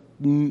 There's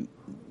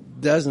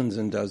dozens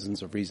and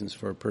dozens of reasons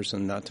for a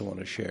person not to want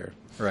to share.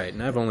 Right,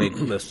 and I've only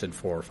listed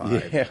 4 or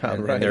 5. Yeah,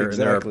 and right, there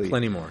exactly. are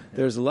plenty more.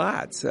 There's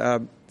lots.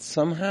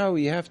 Somehow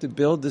you have to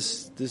build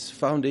this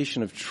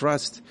foundation of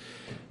trust,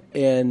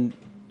 and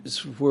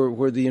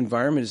where the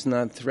environment is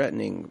not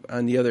threatening.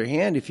 On the other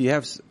hand, if you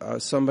have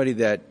somebody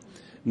that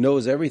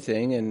knows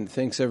everything and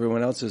thinks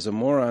everyone else is a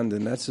moron,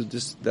 then that's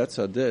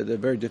a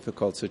very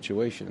difficult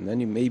situation. And then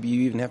you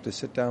even have to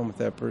sit down with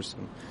that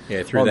person.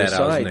 Yeah, I threw that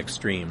out as an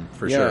extreme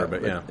for sure,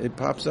 but yeah, it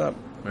pops up.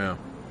 Yeah,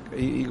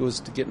 Egos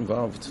to get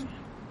involved.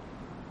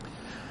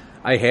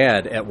 I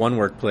had at one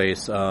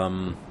workplace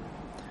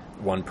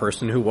one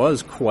person who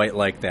was quite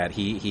like that.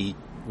 He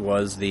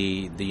was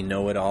the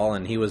know-it-all,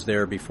 and he was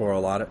there before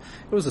it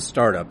was a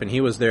startup, and he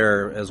was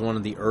there as one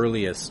of the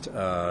earliest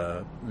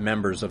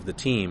members of the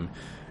team.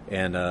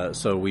 And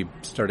so we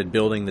started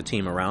building the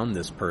team around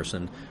this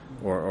person,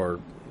 or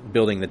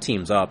building the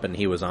teams up, and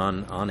he was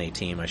on a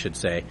team, I should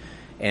say.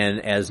 And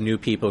as new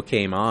people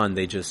came on,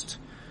 they just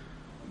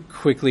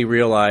quickly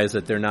realized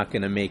that they're not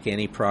going to make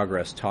any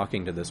progress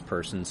talking to this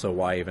person, so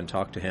why even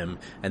talk to him?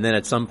 And then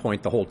at some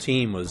point, the whole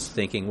team was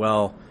thinking,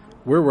 well,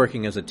 we're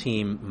working as a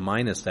team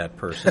minus that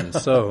person,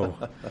 so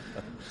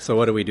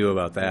what do we do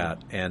about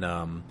that?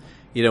 And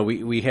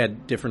we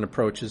had different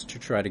approaches to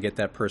try to get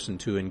that person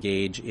to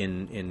engage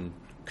in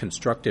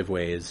constructive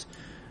ways,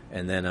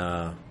 and then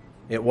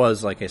it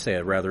was, like I say,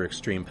 a rather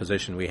extreme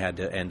position. We had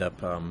to end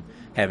up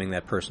having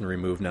that person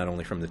removed not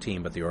only from the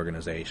team but the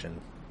organization,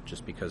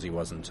 just because he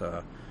wasn't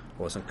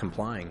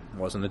complying,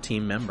 wasn't a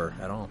team member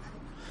at all.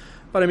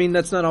 But I mean,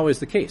 that's not always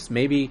the case.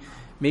 Maybe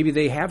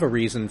they have a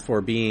reason for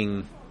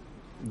being.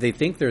 They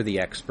think they're the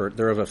expert.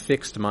 They're of a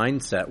fixed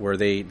mindset where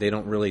they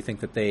don't really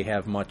think that they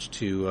have much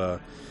to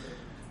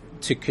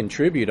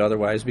contribute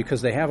otherwise,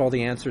 because they have all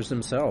the answers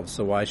themselves.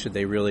 So why should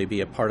they really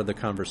be a part of the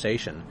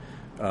conversation?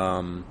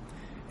 And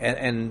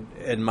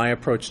my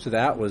approach to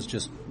that was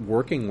just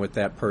working with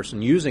that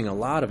person, using a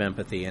lot of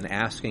empathy and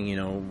asking,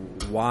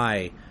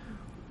 why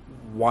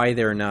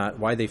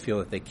they feel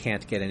that they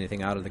can't get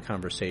anything out of the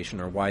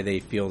conversation, or why they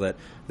feel that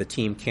the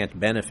team can't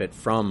benefit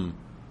from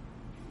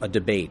a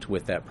debate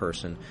with that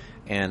person.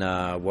 And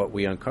what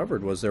we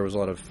uncovered was there was a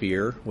lot of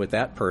fear with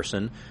that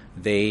person.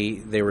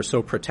 They were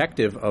so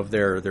protective of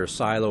their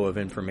silo of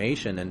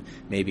information, and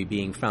maybe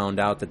being found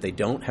out that they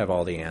don't have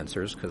all the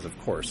answers, because of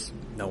course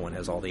no one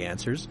has all the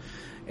answers,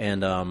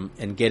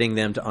 and getting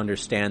them to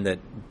understand that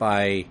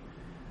by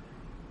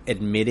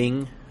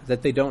admitting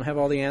that they don't have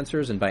all the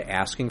answers and by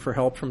asking for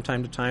help from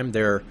time to time,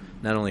 they're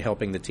not only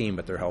helping the team,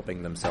 but they're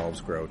helping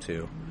themselves grow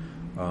too.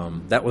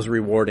 That was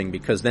rewarding,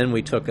 because then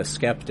we took a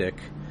skeptic,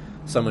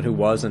 someone who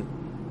wasn't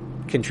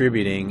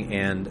contributing,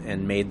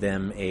 and made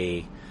them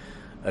a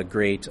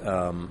great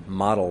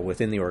model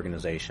within the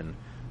organization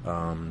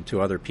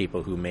to other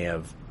people who may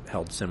have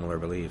held similar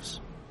beliefs.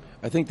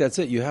 I think that's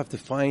it. You have to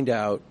find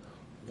out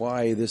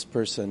why this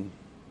person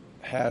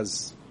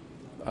has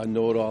a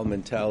know-it-all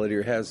mentality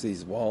or has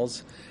these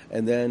walls,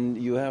 and then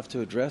you have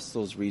to address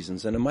those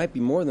reasons. And it might be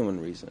more than one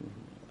reason: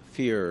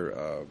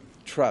 fear,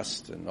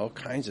 trust, and all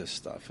kinds of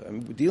stuff. I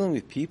mean, dealing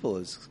with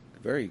people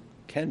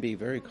can be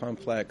very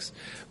complex.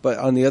 But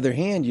on the other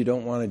hand, you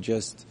don't want to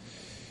just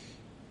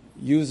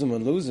use them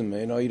and lose them.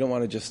 You don't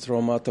want to just throw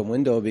them out the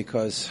window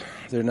because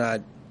they're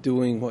not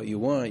doing what you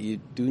want. You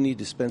do need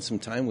to spend some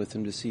time with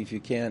them to see if you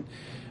can't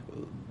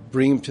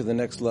bring them to the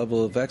next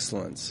level of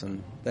excellence,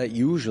 and that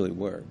usually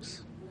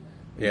works.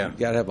 Yeah, you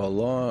got to have a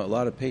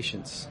lot of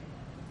patience.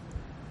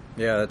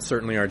 Yeah, that's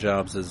certainly our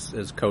jobs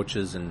as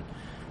coaches and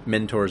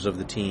mentors of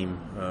the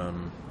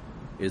team,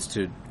 is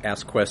to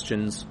ask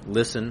questions,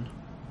 listen,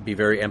 be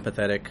very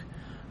empathetic,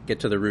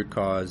 get to the root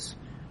cause,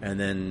 and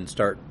then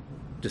start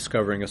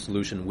discovering a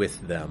solution with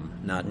them,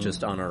 not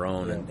just on our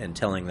own and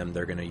telling them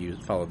they're going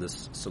to follow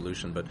this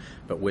solution,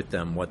 but with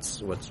them,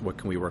 what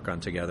can we work on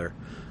together?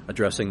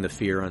 Addressing the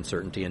fear,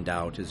 uncertainty, and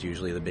doubt is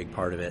usually the big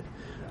part of it,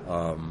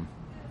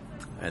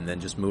 and then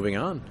just moving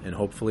on and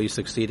hopefully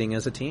succeeding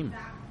as a team.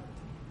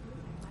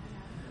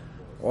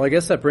 Well, I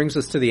guess that brings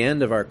us to the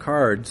end of our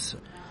cards.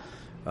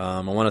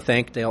 I want to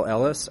thank Dale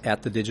Ellis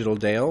at The Digital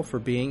Dale for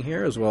being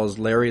here, as well as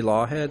Larry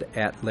Lawhead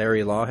at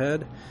Larry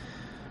Lawhead.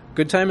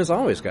 Good time as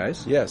always,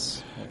 guys.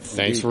 Yes.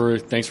 Thanks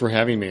for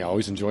having me. I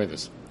always enjoy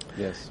this.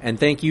 Yes. And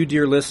thank you,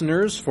 dear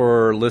listeners,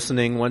 for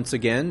listening once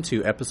again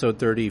to episode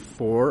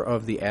 34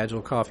 of the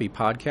Agile Coffee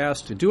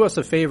Podcast. Do us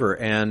a favor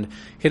and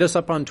hit us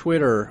up on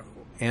Twitter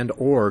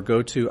or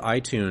go to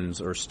iTunes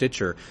or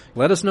Stitcher.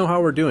 Let us know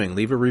how we're doing.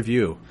 Leave a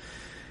review.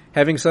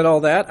 Having said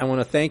all that, I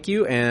want to thank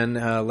you and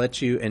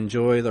let you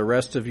enjoy the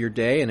rest of your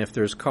day. And if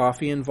there's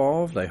coffee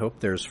involved, I hope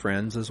there's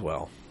friends as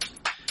well.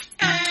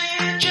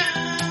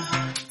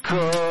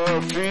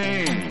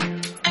 Coffee.